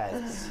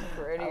 That's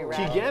pretty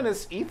rad.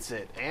 Tiganus eats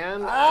it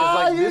and is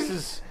like, this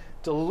is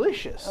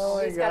delicious. Oh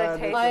He's got a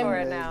taste for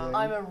it now.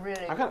 I'm a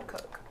really I got- good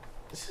cook.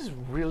 This is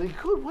really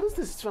good. What is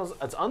this? It smells.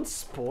 It's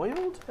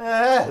unspoiled.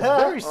 It's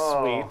very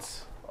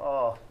sweet.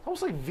 oh.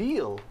 Almost like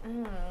veal.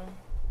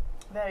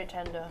 Very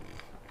tender.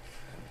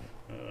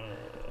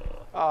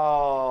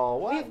 Oh,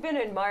 what? We've been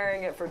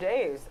admiring it for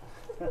days.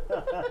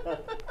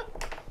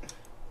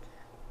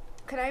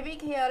 Can I be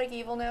chaotic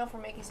evil now for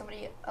making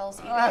somebody else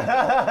eat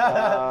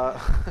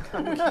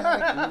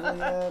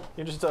it?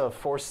 You're just a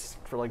force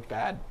for like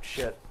bad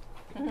shit.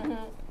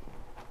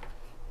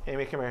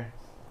 Amy, come here.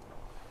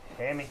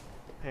 Hammy.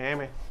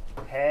 Amy.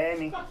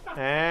 Hammy.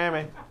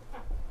 Amy.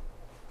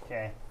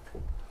 Okay.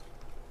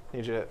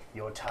 Need you to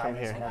Your time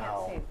Come is here.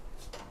 now.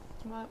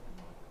 What?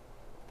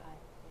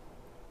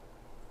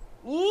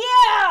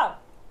 Yeah!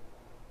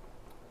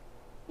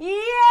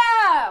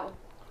 Yeah!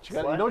 you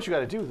know what you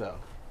got to do though.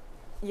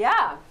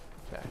 Yeah.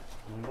 Okay.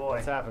 Boy.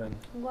 What's happening?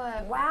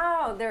 What?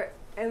 Wow, they're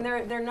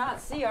not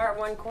CR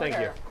one quarter.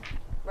 Thank you.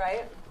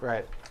 Right?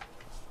 Right.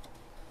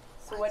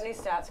 So what any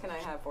stats can I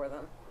have for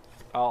them?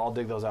 I'll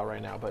dig those out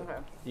right now, but Okay.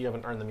 you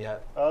haven't earned them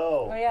yet.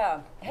 Oh Oh. yeah.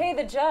 Hey,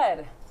 the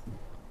Judd.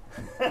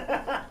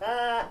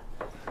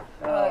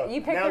 You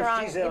picked now the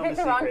wrong. she's You in on picked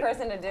the the wrong secret.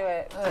 person to do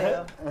it.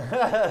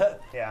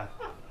 Yeah.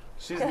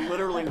 She's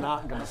literally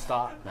not gonna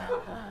stop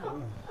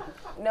now.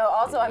 No.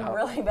 Also, I'm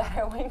really bad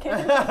at winking.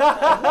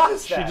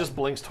 She just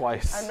blinks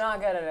twice. I'm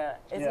not good at it.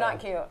 It's Yeah. not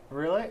cute.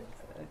 Really?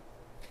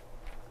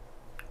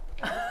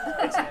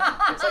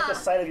 It's like the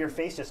side of your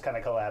face just kind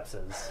of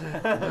collapses.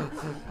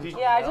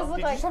 Yeah, I just look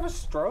Did like. you just have a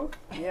stroke?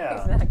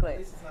 Yeah.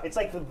 Exactly. It's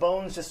like the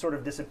bones just sort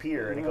of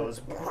disappear and it goes.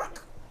 Ben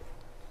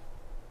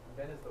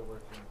is the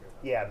worst winker.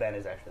 Yeah, Ben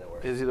is actually the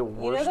worst. Is he the You know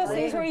worst? those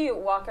things winker? where you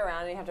walk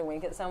around and you have to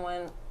wink at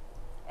someone,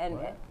 and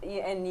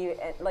you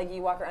like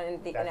you walk around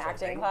in That's acting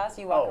something? class.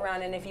 You walk Oh.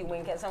 around and if you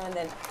wink at someone,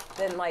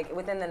 then like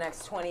within the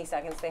next 20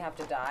 seconds they have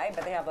to die,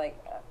 but they have like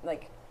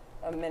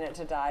a minute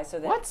to die. So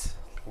then What?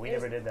 We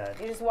never did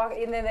that. you just walk,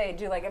 and then they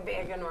do like a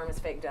big enormous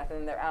fake death, and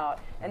then they're out.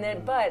 And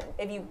then, but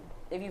if you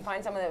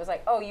find someone that was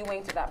like, oh, you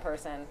winked at that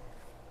person,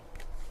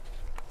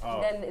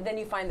 then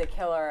you find the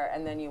killer,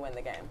 and then you win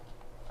the game.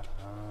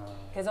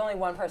 Because only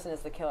one person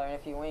is the killer, and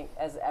if you wink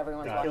as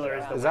everyone's The walking killer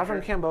is around. the Is that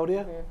from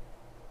Cambodia?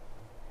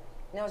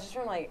 No, it's just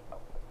from like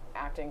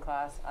acting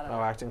class. I don't Oh,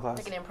 know. acting class.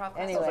 Like an improv class?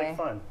 Anyway. Sounds like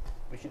fun.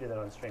 We should do that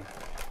on stream.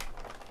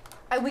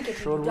 I wink at you,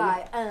 Should you we?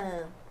 die.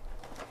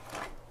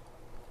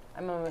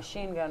 I'm a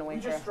machine gun You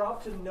winker. just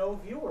dropped to no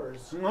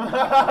viewers. We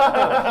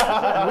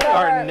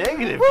are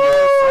negative.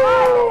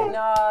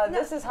 No,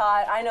 this is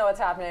hot. I know what's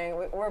happening.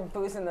 We're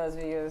boosting those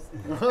views.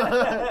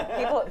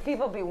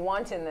 people be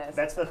wanting this.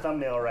 That's the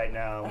thumbnail right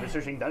now. We're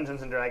searching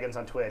Dungeons and Dragons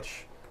on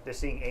Twitch. they're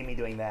seeing Amy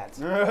doing that.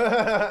 See,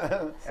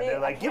 And they're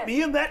like, get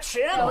me in that So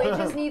channel! it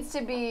just needs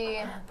to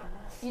be.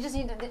 You just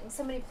need to.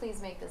 Somebody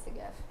please make this a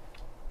gif.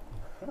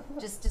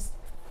 Just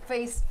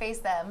face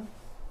them,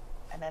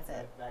 and that's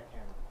it. That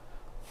camera.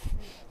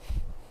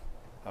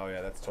 Oh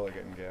yeah, that's totally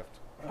getting gift.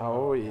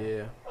 Oh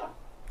yeah.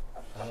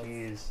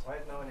 Jeez. Why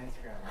is no one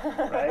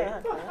Instagram?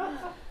 Right?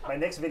 My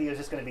next video is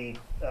just going to be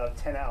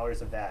 10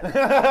 hours of that.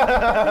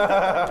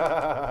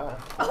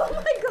 Oh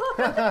my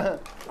god!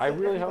 I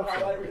really hope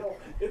so.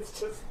 It's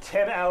just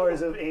 10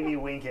 hours of Amy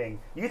winking.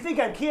 You think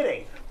I'm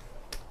kidding?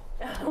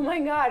 Oh my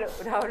God!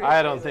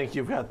 I don't think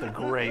you've got the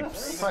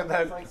grapes. Like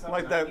that, some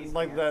like that, Nike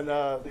like stance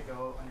that. to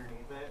go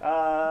underneath it.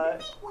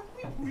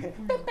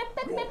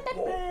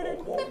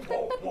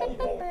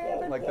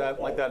 Like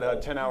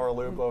that 10-hour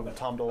loop of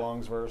Tom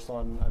DeLonge's verse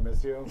on "I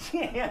Miss You."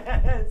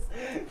 Yes.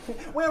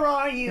 Where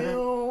are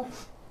you?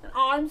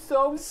 I'm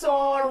so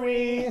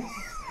sorry.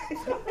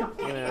 I'm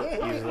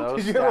gonna use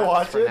those Did you ever stats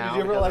watch for it? now Did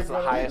you ever because like it's the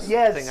run it? highest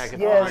Yes, thing I could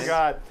yes. Oh my find.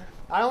 god.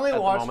 I only At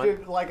the watched moment,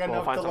 it like we'll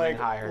enough find to something like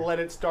higher. let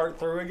it start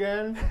through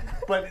again,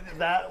 but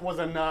that was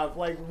enough.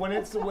 Like when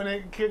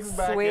it kicks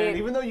back Sweet. in,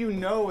 even though you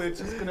know it's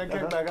just gonna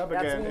kick back up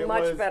That's again, it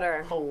much was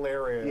better.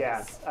 hilarious.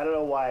 Yeah, I don't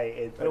know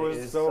why but It was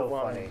is so so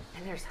funny. funny.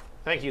 And there's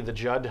Thank you, the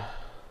Judd.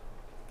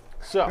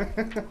 So,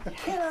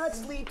 Cannot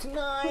sleep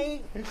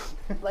tonight.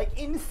 Like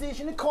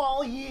indecision to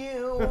call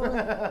you.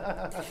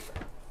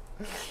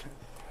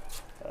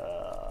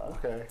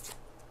 Okay.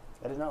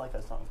 I did not like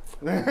that song.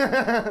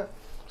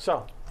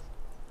 so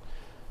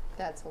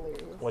That's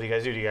hilarious. what do you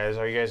guys do?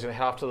 Are you guys gonna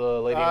head off to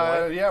the Lady in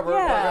White? Yeah,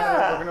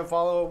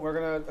 Yeah. we're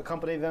gonna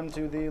accompany them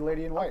to the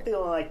Lady in White.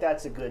 Feeling like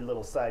that's a good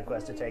little side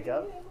quest to take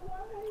up.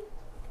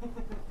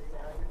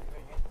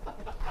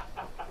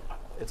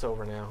 It's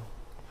over now.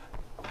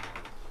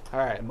 All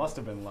right. It must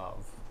have been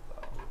love.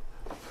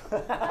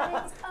 It's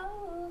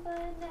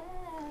over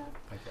now.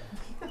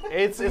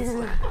 It's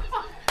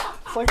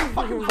like a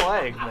fucking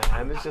plague,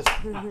 man. It's just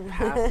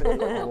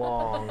passing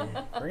along.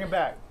 Bring it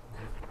back.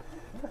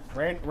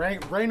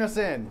 Rein us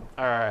in.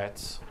 All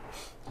right.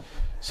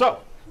 So,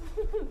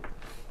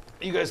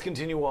 you guys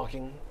continue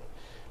walking,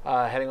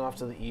 heading off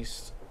to the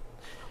east.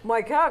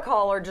 my cat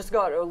collar just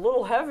got a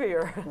little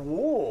heavier.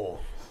 Whoa.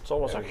 It's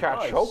almost a cat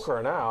nice.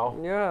 choker now.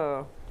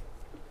 Yeah.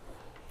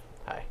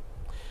 Hi.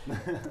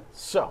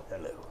 So,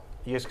 Hello.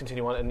 you guys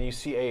continue on, and you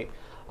see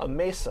a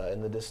mesa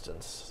in the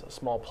distance, a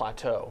small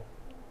plateau.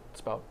 It's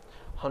about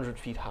 100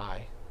 feet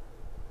high.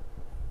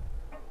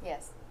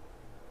 Yes.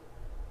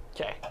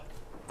 Okay.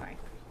 Sorry.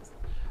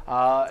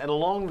 And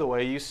along the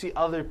way, you see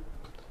other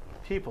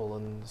people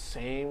in the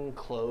same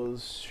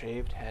clothes,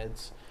 shaved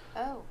heads,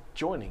 Oh.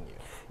 joining you.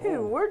 Hey,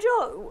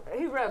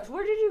 Rex,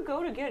 where did you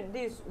go to get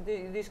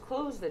these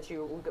clothes that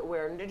you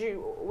wear? And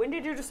when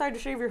did you decide to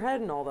shave your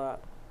head and all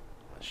that?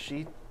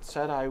 She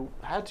said I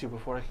had to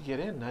before I could get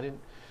in. I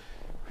didn't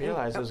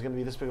realize it was going to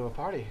be this big of a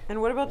party.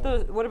 And what about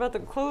the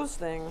clothes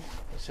thing?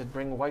 They said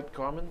bring white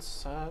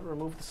garments,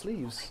 remove the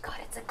sleeves. God,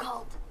 it's a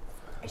cult.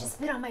 I just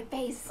spit on my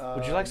face.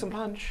 Would you like some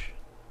punch?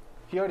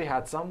 He already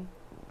had some.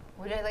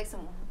 Would I like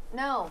some?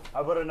 No.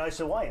 How about a nice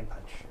Hawaiian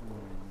punch?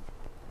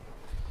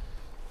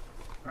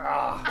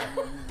 Ah.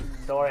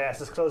 Don't worry,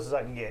 that's as close as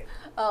I can get.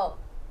 Oh.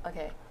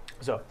 Okay.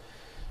 So,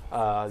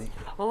 I'll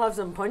have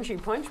some punchy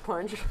punch.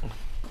 Punchy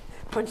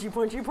punch.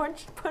 Punchy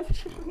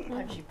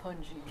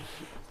punchy.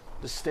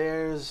 the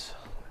stairs,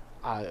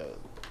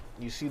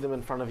 you see them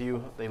in front of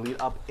you. They lead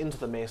up into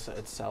the mesa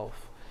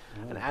itself.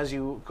 And as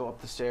you go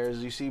up the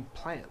stairs, you see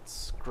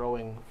plants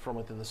growing from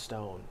within the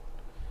stone.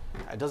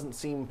 It doesn't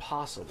seem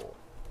possible,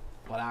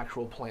 but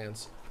actual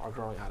plants are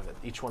growing out of it.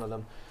 Each one of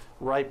them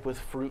ripe with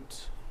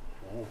fruit.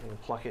 You can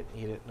pluck it,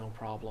 eat it, no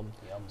problem.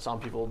 Yum. Some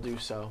people do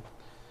so.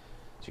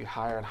 As you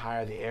higher and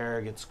higher, the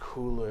air gets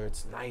cooler,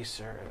 it's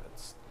nicer,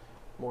 it's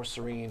more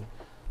serene.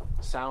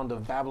 Sound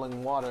of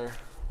babbling water.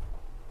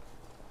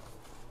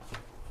 I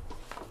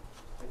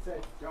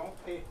said,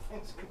 don't pay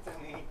attention to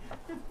me.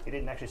 He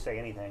didn't actually say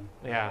anything.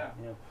 Yeah.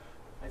 Yeah.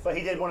 I But said,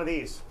 he did one of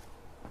these.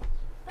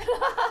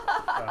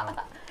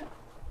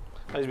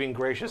 He's being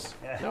gracious.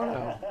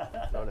 No.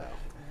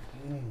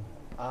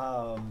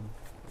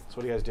 So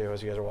what do you guys do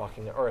as you guys are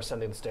walking or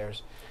ascending the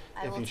stairs?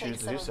 I If will you take choose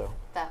to some do so. of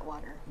that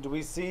water. Do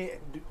we see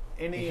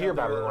any You hear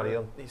babbling other, water, you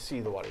don't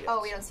see the water yet.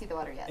 Oh, we don't see the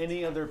water yet.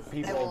 any other I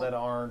people will- that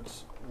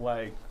aren't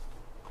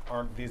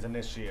these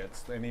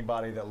initiates?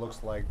 Anybody that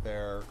looks like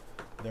they're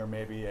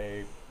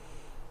maybe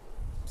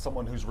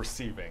someone who's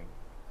receiving?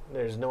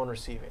 There's no one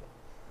receiving.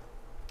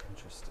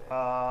 Interesting.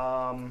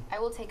 I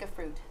will take a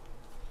fruit.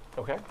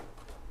 Okay.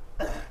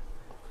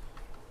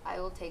 I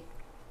will take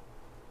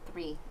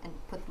 3 and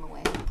put them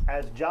away.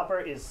 As Jopper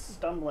is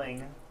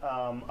stumbling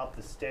up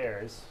the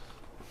stairs,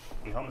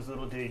 he hums a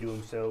little ditty to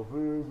himself.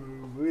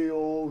 We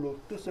all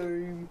look the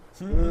same.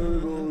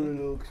 Everybody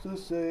looks the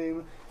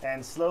same.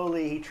 And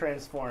slowly he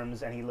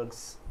transforms and he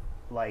looks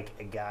like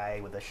a guy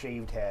with a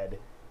shaved head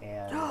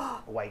and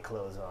white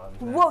clothes on.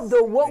 What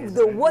the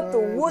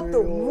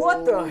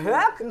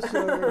heck?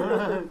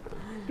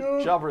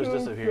 Jopper's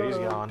disappeared, he's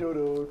gone.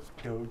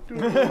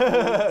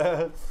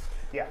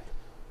 Yeah.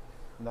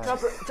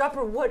 Nice.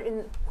 Jopper, what in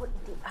the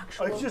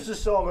actual? It's just a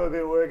song I've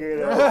been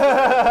working on.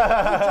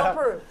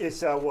 Jopper.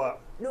 It's what?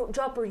 No,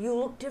 Jopper, you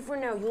look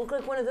different now. You look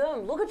like one of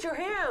them. Look at your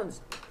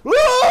hands. They're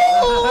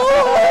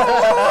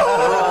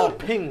all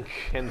pink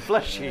and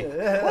fleshy. What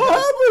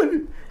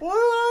happened? What did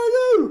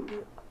I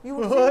do? You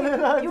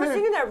were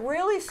singing that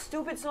really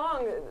stupid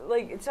song.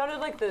 Like it sounded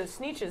like the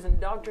Sneetches in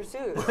Dr.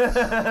 Seuss.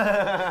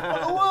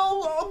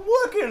 Well, I'm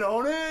working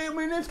on it. I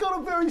mean, it's got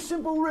a very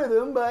simple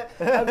rhythm, but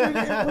I think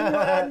if we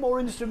add more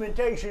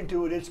instrumentation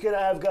to it, it's going to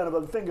have kind of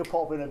a finger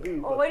pop and a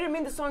beat. Oh, I didn't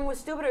mean the song was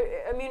stupid.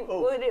 I mean,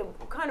 Oh. well,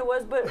 it kind of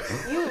was, but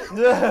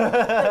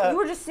you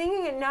were just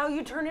singing it. Now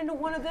you turned into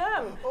one of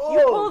them. Oh.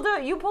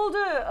 You pulled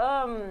a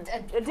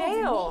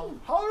Dayl.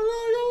 How did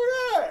I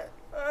do that?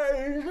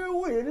 It's the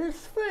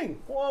weirdest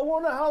thing. Well, I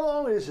wonder how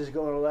long this is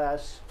going to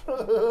last. I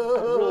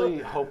really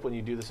hope when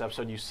you do this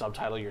episode you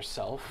subtitle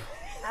yourself.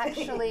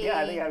 Actually, Yeah,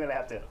 I think I'm going to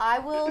have to. I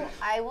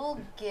will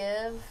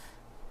give.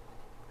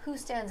 Who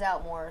stands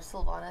out more,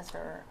 Silvanus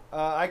or?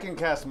 I can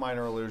cast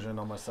Minor Illusion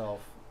on myself.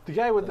 The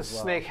guy with the As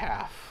well. snake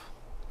half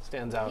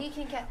stands out. He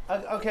can get.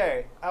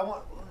 Okay, I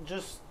want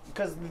just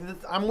because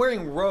I'm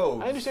wearing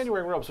robes. I understand you're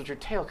wearing robes, but your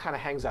tail kind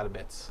of hangs out of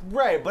bits.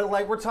 Right, but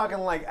like we're talking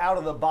like out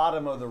of the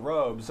bottom of the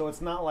robe, so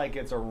it's not like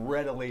it's a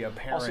readily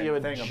apparent Also, you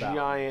have a thing about.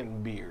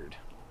 giant beard.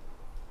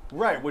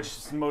 Right, which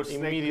most snake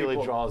Immediately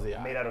people, draws the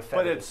eye. Made out of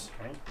But feathers.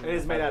 it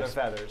is made out of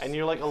feathers. And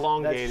you're like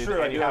elongated,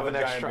 true, I and do you have have an a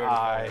giant extra beard of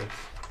eye, feathers.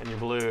 and you're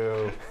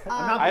blue.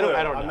 I'm not I blue.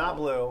 don't I'm know. not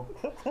blue.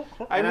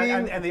 I And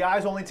mean, and the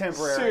eye's only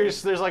temporary.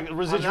 seriously, there's like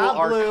residual I'm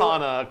not blue.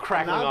 arcana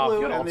crackling I'm not off blue,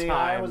 you at all and the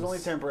times. eye was only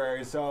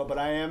temporary. So, but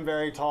I am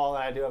very tall,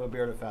 and I do have a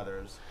beard of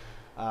feathers.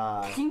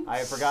 I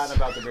have forgotten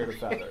about the beard of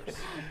feathers.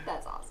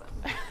 That's awesome.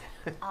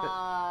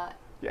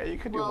 Yeah, you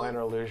could do Well, minor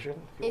illusion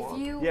if you If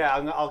want. you. Yeah,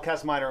 I'll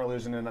cast Minor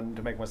Illusion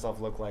to make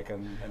myself look like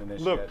an initiate.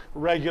 Look,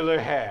 regular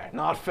hair,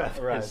 not feathers,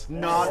 Right.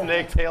 not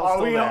snake tails. Are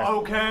still we there.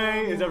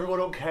 okay? Is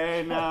everyone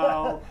okay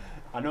now?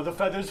 I know the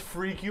feathers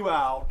freak you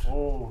out.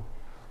 Oh.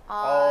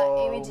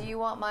 Amy, do you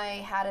want my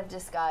hat of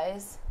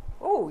disguise?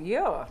 Oh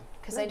yeah.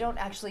 Because I don't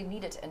actually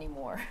need it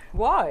anymore.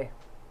 Why?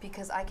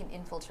 Because I can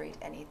infiltrate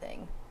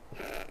anything.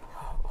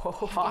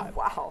 Oh,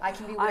 wow. I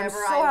can be I'm whatever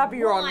so I happy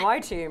you're on want. my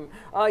team.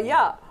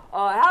 Yeah.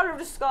 Hat of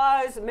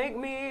disguise. Make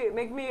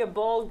me a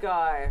bald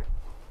guy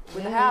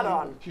with a hat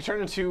on. You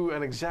turn into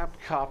an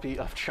exact copy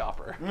of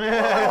Jopper.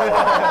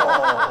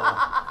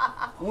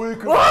 We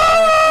could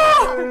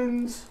be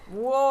friends.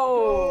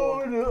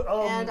 Whoa.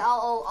 And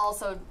I'll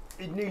also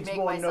It needs make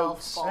more myself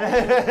notes.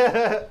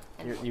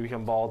 bald. You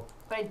become bald.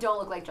 But I don't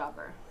look like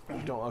Jopper.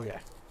 You don't. Okay.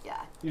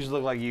 Yeah. You just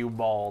look like you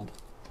bald.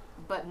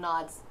 But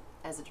not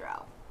as a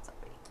drow. Sorry.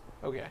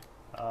 Okay.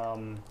 I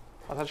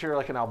I thought you were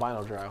like an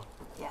albino drow.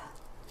 Yeah,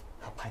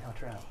 Albino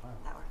Drow. Wow.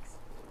 that works.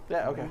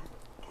 Yeah. Okay.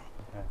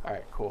 All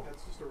right. Cool.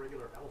 That's just a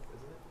regular elf,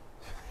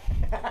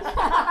 isn't it?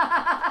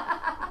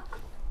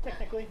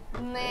 Technically.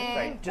 Nah.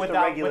 Right. Just a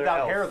Without regular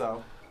elf. hair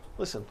though.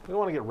 Listen, we don't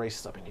want to get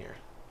racist up in here.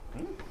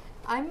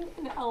 I'm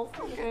an elf,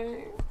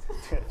 okay?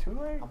 Too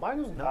late.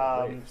 Albino's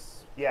not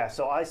race. Yeah,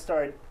 so I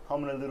start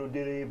humming a little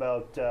ditty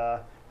about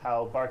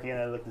how Barky and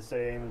I look the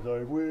same. It's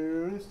like,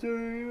 we're the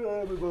same,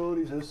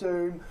 everybody's the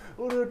same.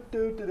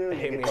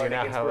 Amy, you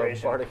now have a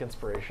bardic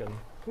inspiration.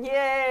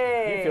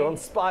 Yay. You feel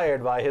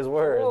inspired by his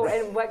words. Oh,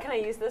 and what can I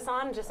use this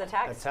on? Just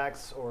attacks?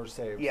 Attacks or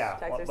saves. Yeah,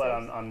 Attacks or but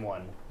saves? on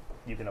one.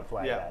 You can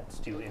apply Yeah. that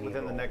to any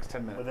Within the roll. next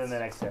 10 minutes. Within the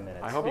next 10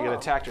 minutes. I hope you get Cool.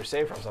 attacked or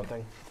saved from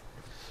something.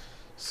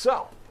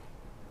 So,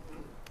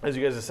 as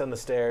you guys ascend the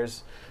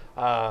stairs,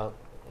 you're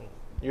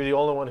the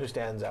only one who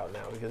stands out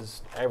now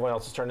because everyone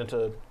else has turned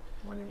into,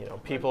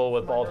 people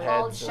with bald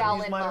Bald heads. shall-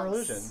 Use Shaolin Minor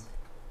monks. Illusion.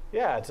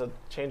 Yeah, to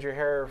change your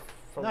hair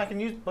from. No, I can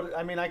use, but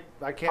I mean, I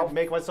can't How-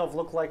 make myself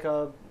look like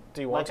a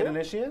Do you like want an to?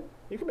 initiate.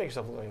 You can make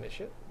yourself look like an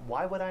initiate.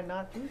 Why would I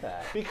not do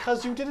that?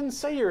 Because you didn't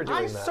say you were doing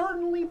I that.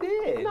 certainly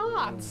did.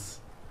 not.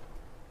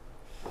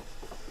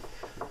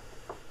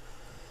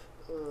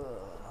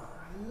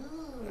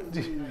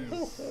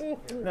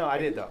 No, I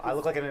did though. I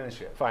look like an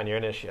initiate. Fine, you're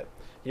an initiate.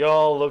 You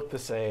all look the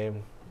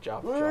same.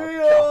 Jump, We jump,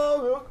 jump. all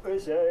look the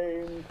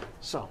same.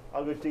 So,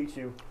 I'll go teach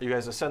you. you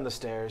guys ascend the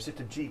stairs, It's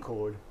a G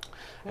chord.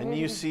 and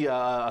you see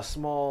a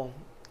small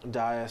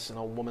dais and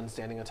a woman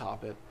standing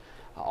atop it.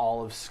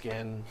 Olive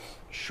skin,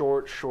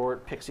 short,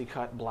 pixie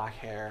cut black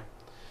hair,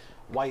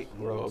 white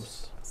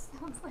robes.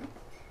 Sounds like.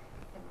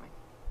 Never mind.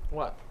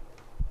 What?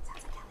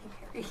 Sounds like Halle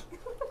Berry.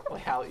 Well,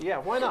 Halle, yeah,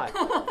 why not?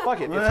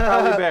 Fuck it, it's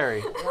Halle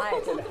Berry.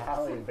 Nice.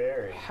 Halle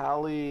Berry.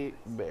 Halle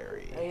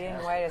Berry.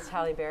 In white, it's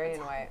Halle Berry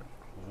in white.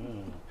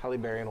 Halle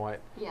Berry in white.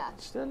 Yeah.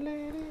 Just a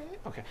lady.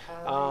 Okay.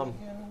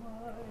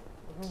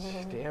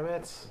 Damn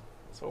it.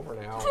 It's over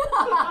now.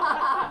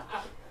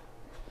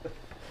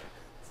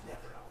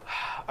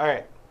 All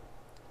right.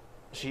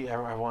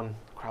 Everyone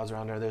crowds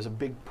around her. There's a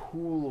big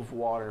pool of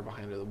water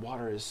behind her. The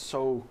water is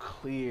so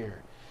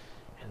clear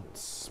and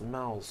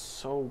smells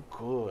so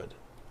good.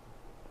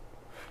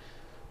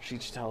 She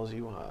tells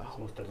you,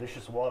 Most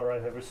delicious water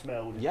I've ever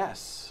smelled.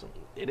 yes,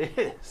 it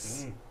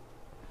is.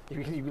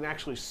 You can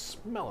actually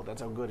smell it.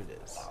 That's how good it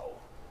is. Wow.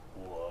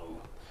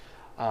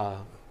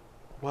 Whoa.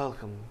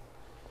 welcome.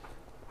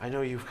 I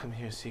know you've come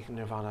here seeking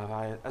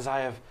Nirvana, as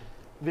I have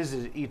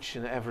visited each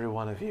and every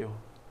one of you,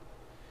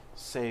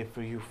 save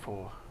for you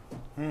four.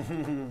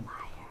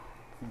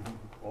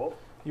 Oh.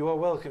 You are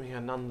welcome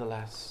here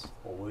nonetheless.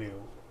 Oh,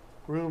 you.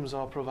 Rooms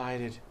are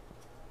provided.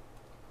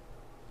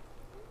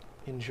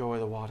 Enjoy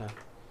the water.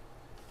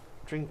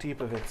 Drink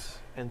deep of it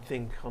and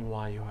think on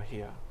why you are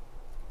here.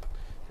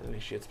 And the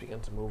initiates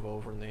begin to move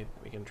over and they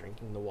begin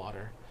drinking the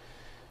water.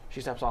 She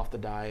steps off the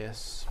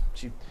dais.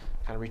 She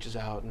kind of reaches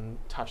out and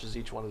touches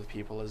each one of the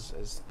people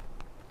as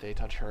they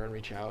touch her and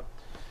reach out.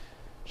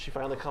 She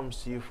finally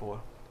comes to you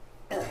four.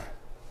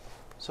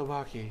 So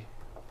Barky,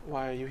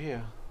 why are you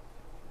here?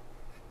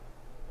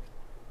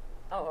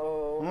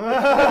 Uh-oh.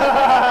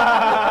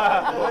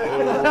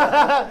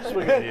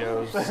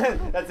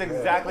 Spaghettios. That's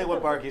exactly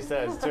what Barky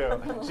says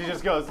too. She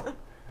just goes,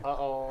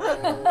 uh-oh.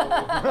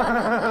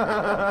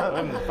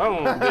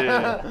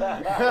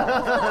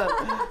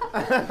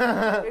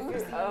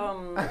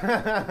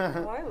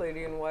 Why,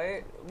 Lady in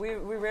White? We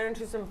ran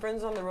into some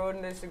friends on the road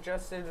and they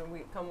suggested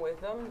we come with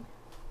them.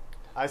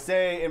 I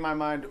say in my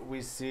mind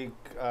we seek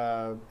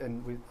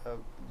and we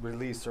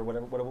release or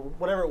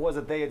whatever it was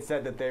that they had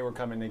said that they were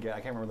coming to get. I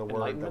can't remember the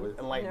word. That was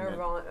enlightenment.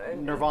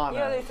 Nirvana.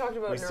 Yeah, they talked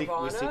about we seek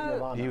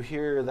Nirvana. You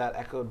hear that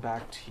echoed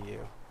back to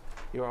you.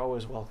 You are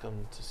always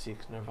welcome to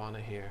seek Nirvana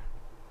here.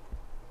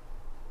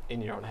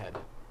 In your own head.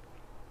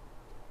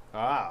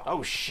 Ah.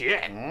 Oh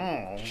shit!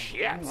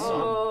 Shit.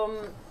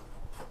 I'm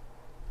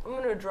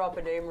gonna drop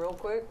a name real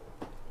quick.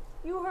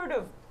 You heard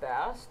of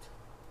Bast?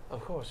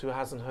 Of course, who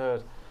hasn't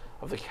heard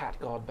of the cat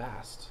god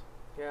Bast?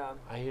 Yeah.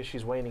 I hear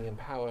she's waning in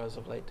power as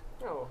of late.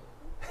 Oh.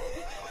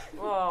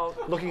 Well.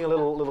 Looking a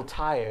little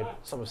tired,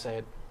 some have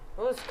said.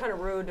 Well, that's kind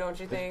of rude, don't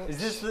you think? Is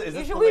this we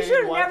the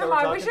should. Never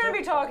mind. We shouldn't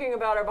be talking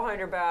about her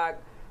behind her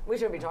back. We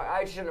shouldn't be talking.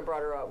 I shouldn't have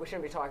brought her up. We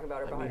shouldn't be talking about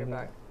her behind her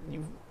back.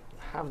 You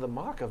have the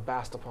mark of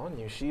Bast upon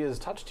you. She has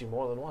touched you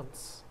more than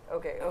once.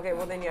 Okay.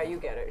 Well then, yeah, you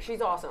get it. She's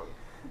awesome.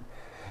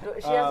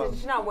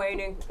 She's not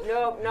waning.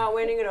 Nope, not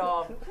waning at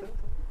all.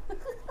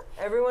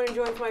 Everyone who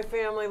joins my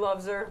family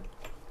loves her.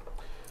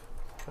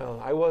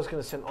 Well, I was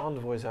going to send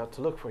envoys out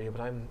to look for you,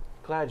 but I'm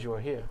glad you are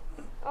here.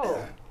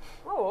 Oh,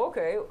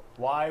 okay.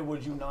 Why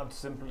would you not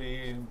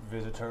simply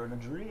visit her in a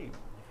dream?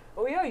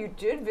 Oh yeah, you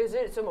did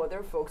visit some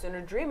other folks in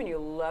a dream and you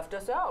left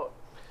us out.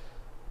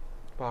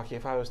 Barky,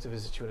 if I was to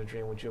visit you in a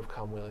dream, would you have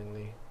come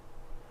willingly?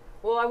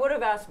 Well, I would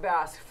have asked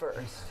Bast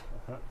first.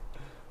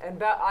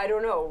 And I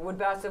don't know, would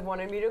Bast have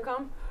wanted me to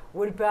come?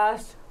 Would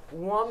Bast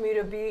want me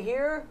to be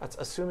here? That's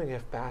assuming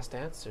if Bast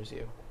answers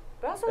you.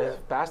 Bast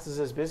If Bast is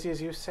as busy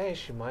as you say,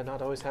 she might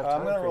not always have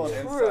time I'm going to roll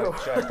for an you.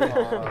 insight check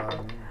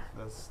on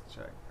this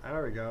check.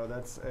 There we go.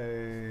 That's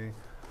a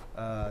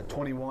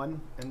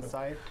 21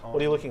 insight. What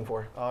are you looking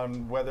for?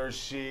 On whether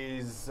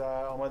she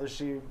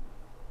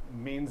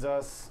means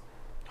us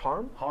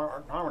Harm?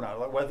 harm or not.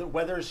 Like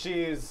whether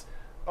she's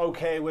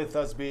okay with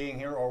us being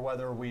here, or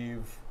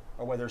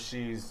whether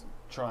she's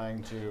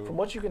trying to. From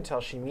what you can tell,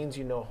 she means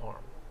you no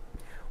harm.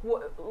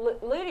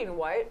 What, Lady in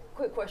White,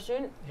 quick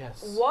question.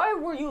 Yes. Why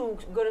were you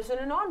going to send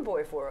an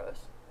envoy for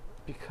us?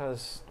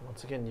 Because,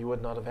 once again, you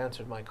would not have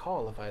answered my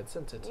call if I had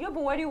sent it. Yeah,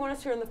 but why do you want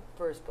us here in the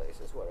first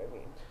place, is what I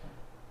mean.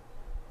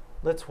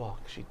 Let's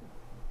walk. She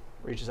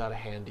reaches out a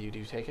hand to you. Do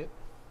you take it?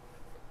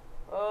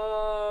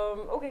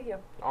 Okay, yeah.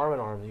 Arm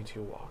in arm, you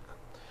two walk.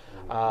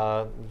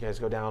 You guys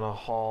go down a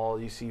hall.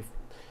 You see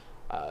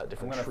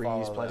different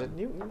trees planted.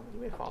 You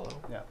may follow.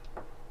 Yeah.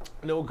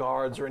 No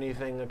guards or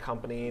anything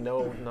accompany.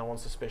 No one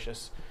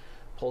suspicious.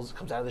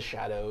 Comes out of the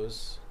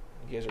shadows.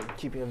 You guys are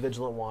keeping a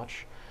vigilant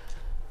watch.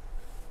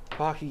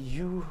 Barky,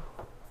 you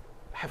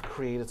have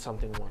created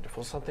something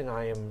wonderful. Something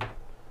I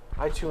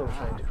too am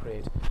trying to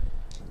create.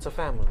 It's a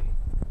family.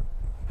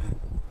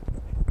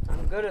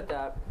 I'm good at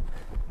that.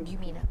 You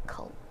mean a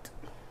cult?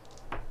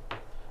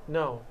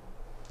 No,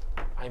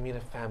 I mean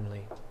a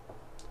family.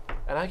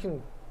 And I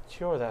can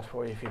cure that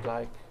for you if you'd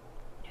like.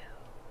 No.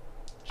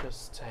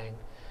 Just saying.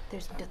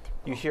 There's nothing.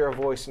 You hear a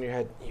voice in your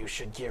head, you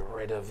should get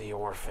rid of the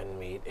orphan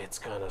meat. It's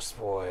gonna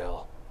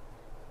spoil.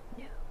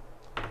 No.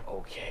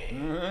 Okay.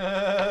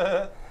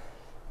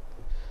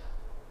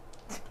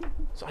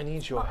 So I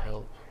need your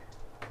help.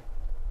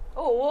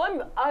 Oh,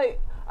 well, I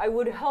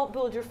would help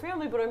build your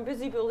family, but I'm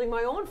busy building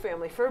my own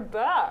family for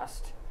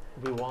Bast.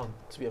 We want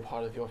to be a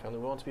part of your family.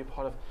 We want to be a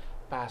part of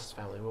Bast's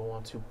family. We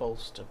want to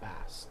bolster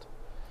Bast.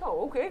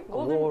 Oh, okay. A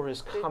war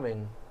is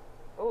coming.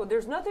 Oh,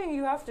 there's nothing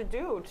you have to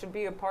do to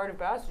be a part of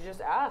Bast. You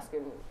just ask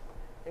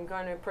and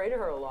kind of pray to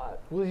her a lot.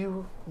 Will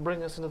you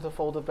bring us into the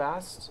fold of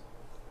Bast?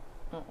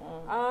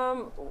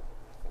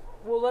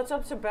 Well, that's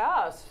up to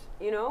Bast.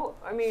 You know,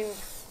 I mean,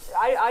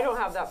 I don't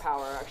have that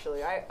power actually.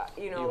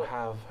 You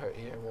have her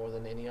ear more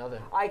than any other.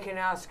 I can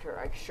ask her.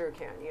 I sure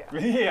can. Yeah.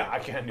 Yeah, I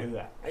can't do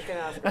that. I can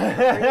ask her.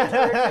 Bring it to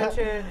her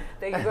attention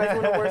that you guys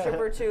want to worship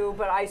her too.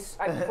 But I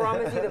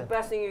promise you, the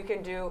best thing you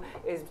can do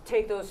is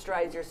take those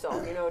strides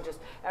yourself. You know, just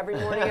every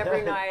morning,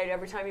 every night,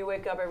 every time you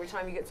wake up, every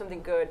time you get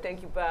something good.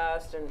 Thank you,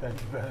 Bast. And thank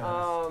you, Bast.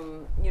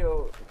 you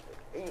know,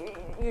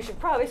 You should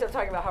probably stop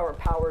talking about how her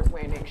power's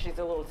waning. She's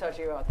a little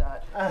touchy about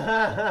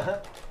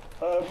that.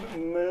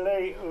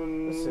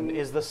 Listen,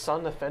 is the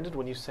sun offended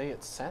when you say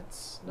it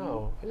sets?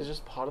 No, it is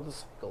just part of the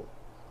cycle.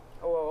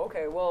 Oh,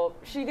 okay. Well,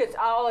 she gets.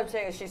 All I'm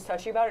saying is she's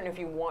touchy about it, and if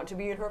you want to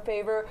be in her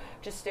favor,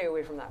 just stay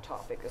away from that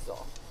topic. Is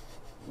all.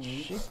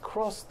 She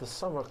crossed the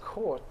summer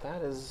court.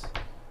 That is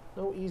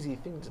no easy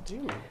thing to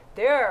do.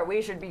 There,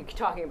 we should be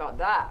talking about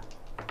that.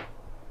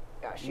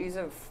 Yeah, she's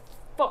a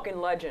fucking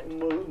legend.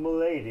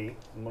 Milady.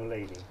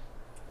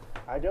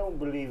 I don't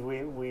believe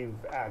we've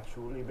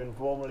actually been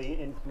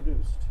formally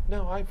introduced.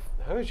 No, I've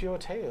heard your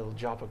tale,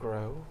 Jopper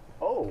Grow.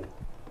 Oh.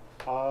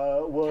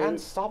 Well... Can't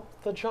stop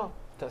the jump,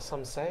 as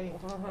some say.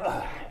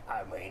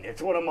 I mean,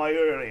 it's one of my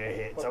earlier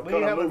hits. I've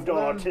kind of moved on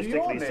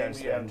artistically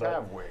since then.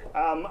 Have we?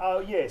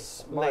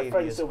 Yes, my Lady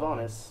friend is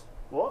Silvanus.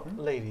 What?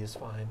 Lady is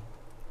fine.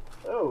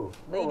 Oh,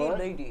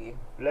 Lady.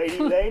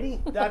 Lady?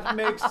 That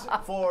makes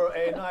for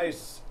a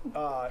nice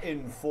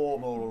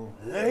informal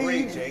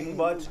greeting,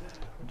 but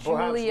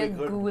perhaps we could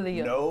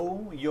Julia.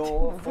 know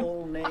your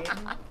full name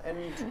and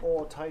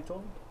or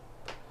title.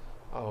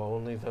 Oh,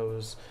 only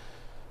those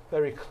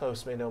very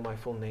close may know my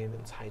full name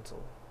and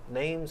title.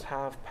 Names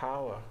have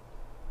power.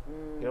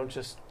 You don't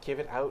just give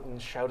it out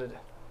and shout it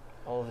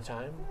all the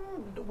time.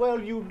 Well,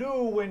 you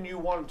do when you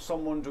want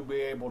someone to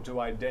be able to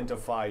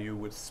identify you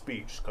with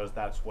speech, because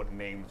that's what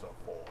names are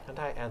for. And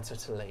I answer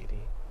to Lady.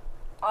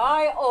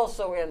 I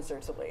also answer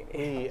to Lady.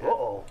 We,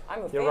 Uh-oh. I'm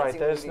a you're fancy right,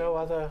 there's lady. no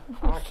other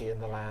Arqe in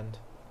the land.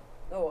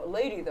 No,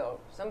 Lady though.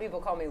 Some people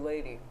call me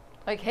Lady.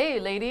 Like, hey,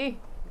 lady.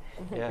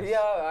 Yes. Yeah,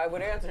 I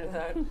would answer to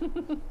that.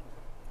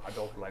 I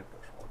don't like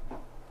this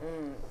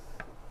one.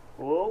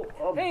 Well,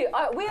 I'm Hey,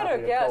 we had happy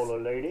a to guest. call her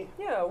lady.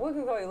 Yeah, we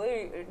can call you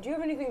Lady. Do you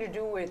have anything to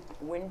do with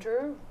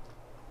winter?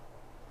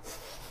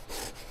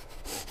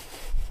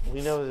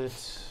 We know that.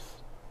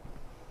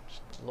 She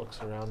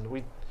looks around.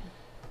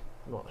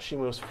 Well, she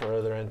moves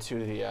further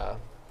into the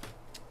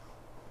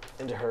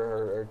into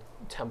her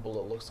temple.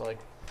 It looks like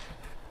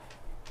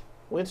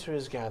winter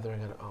is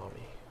gathering an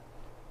army.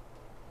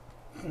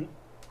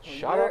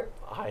 Shut up!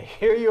 I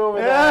hear you over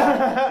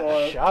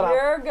there. Shut up!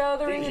 You're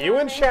gathering. You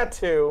in chat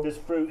too. This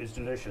fruit is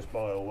delicious,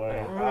 by the way.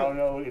 I don't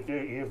know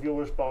if you're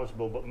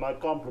responsible, but my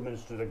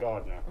compliments to the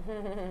gardener.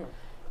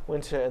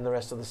 Winter and the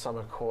rest of the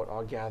summer court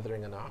are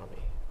gathering an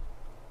army.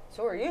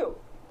 So are you.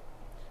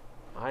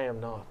 I am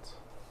not.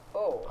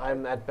 Oh.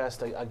 I'm at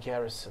best a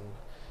garrison.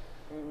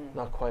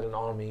 Not quite an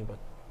army, but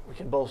we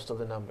can boast of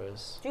the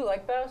numbers. Do you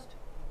like Bast?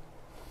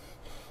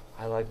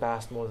 I like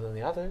Bast more than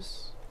the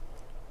others.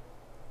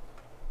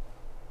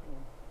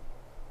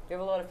 You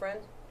have a lot of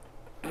friends?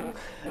 A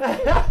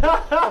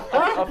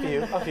few.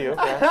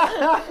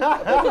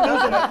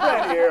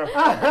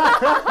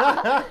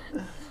 Yeah.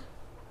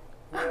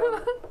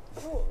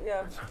 Oh,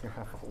 yeah. You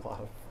have a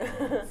lot of.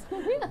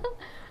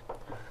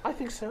 I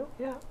think so.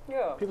 Yeah.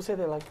 Yeah. People say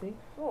they like me.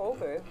 Oh,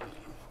 okay.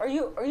 Are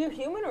you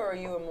human or are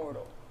you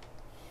immortal?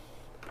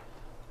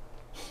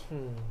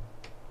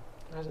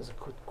 That is a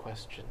good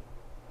question.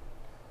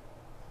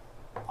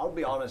 I'll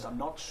be honest, I'm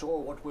not sure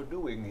what we're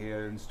doing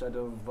here. Instead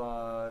of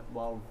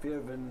while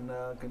Firvin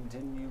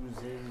continues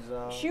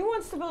his. She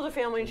wants to build a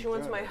family and she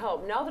wants my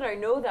help. Now that I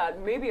know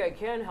that, maybe I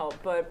can help.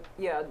 But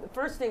yeah, the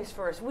first things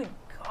first, we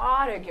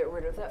gotta get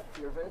rid of that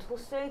Firvin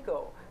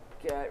Tlaseco.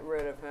 Get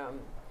rid of him.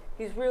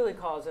 He's really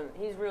causing.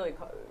 He's really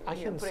I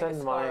can putting a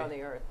send scar my on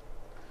the earth.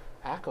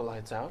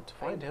 acolytes out to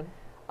find him.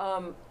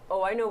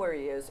 Oh, I know where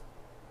he is.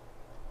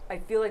 I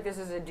feel like this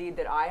is a deed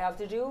that I have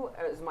to do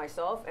as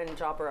myself, and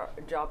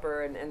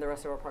Jopper and the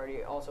rest of our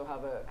party also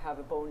have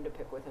a bone to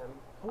pick with him.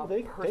 Oh, A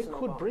they personal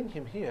could bone. bring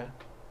him here.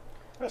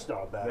 That's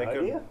not a bad They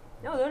could- idea.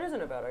 No, that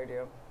isn't a bad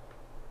idea.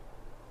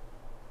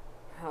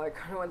 I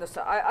kind of want this.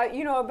 But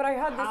I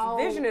had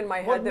this vision in my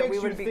head that we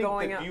would be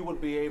going out. You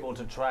would be able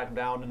to track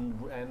down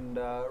and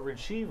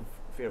retrieve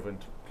Firvin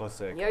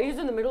Tlaseco. Yeah, he's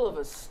in the middle of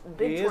a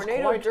big He is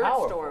tornado quite dirt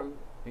powerful. storm.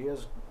 He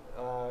is,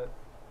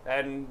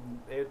 and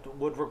it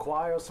would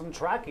require some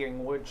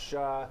tracking, which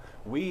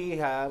we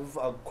have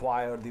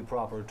acquired the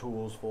proper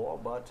tools for.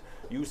 But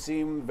you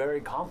seem very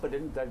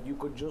confident that you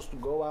could just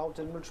go out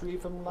and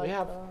retrieve him. Like We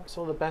have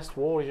some of the best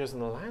warriors in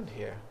the land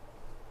here.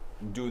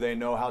 do they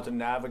know how to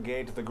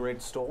navigate the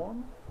Great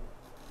Storm?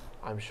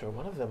 I'm sure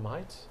one of them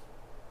might.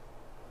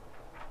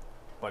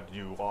 But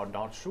you are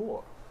not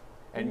sure.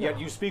 And yet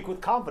No. you speak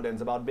with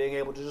confidence about being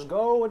able to just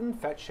go and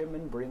fetch him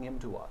and bring him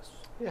to us.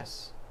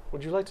 Yes.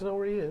 Would you like to know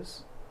where he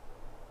is?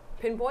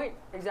 Pinpoint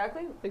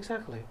exactly?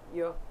 Exactly.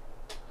 Yeah.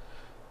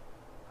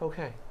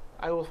 Okay.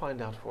 I will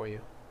find out for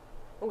you.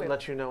 Okay. I'll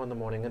let you know in the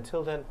morning.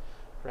 Until then,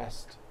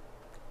 rest.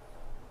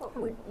 Oh,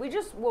 we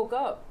just woke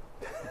up.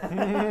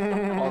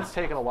 Well, it's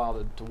taken a while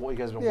to you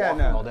guys have been Yeah,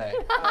 walking no. all day.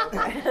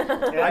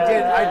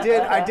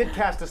 I did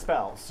cast a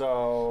spell,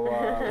 so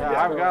Yeah,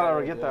 I've gotta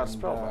go get ahead that and,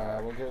 spell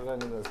back. We'll give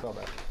the spell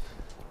back.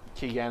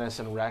 Keeganus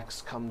and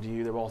Rex come to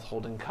you. They're both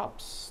holding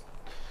cups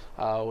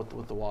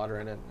with the water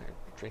in it, and they're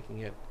drinking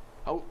it.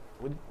 Oh,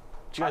 would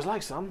you guys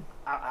like some?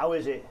 How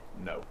is it?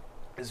 No.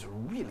 It's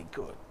really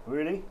good.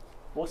 Really?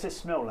 What's it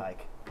smell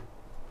like?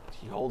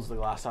 He holds the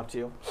glass up to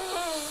you.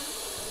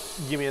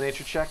 Give me a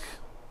nature check.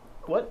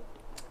 What?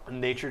 A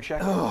nature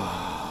check.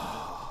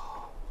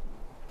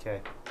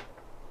 Okay.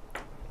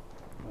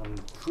 I'm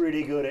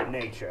pretty good at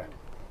nature.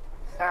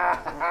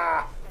 Ha ha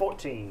ha!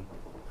 14.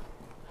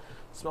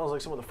 Smells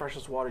like some of the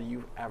freshest water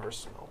you've ever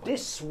smelled.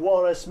 This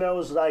water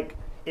smells like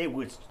it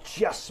was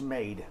just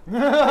made.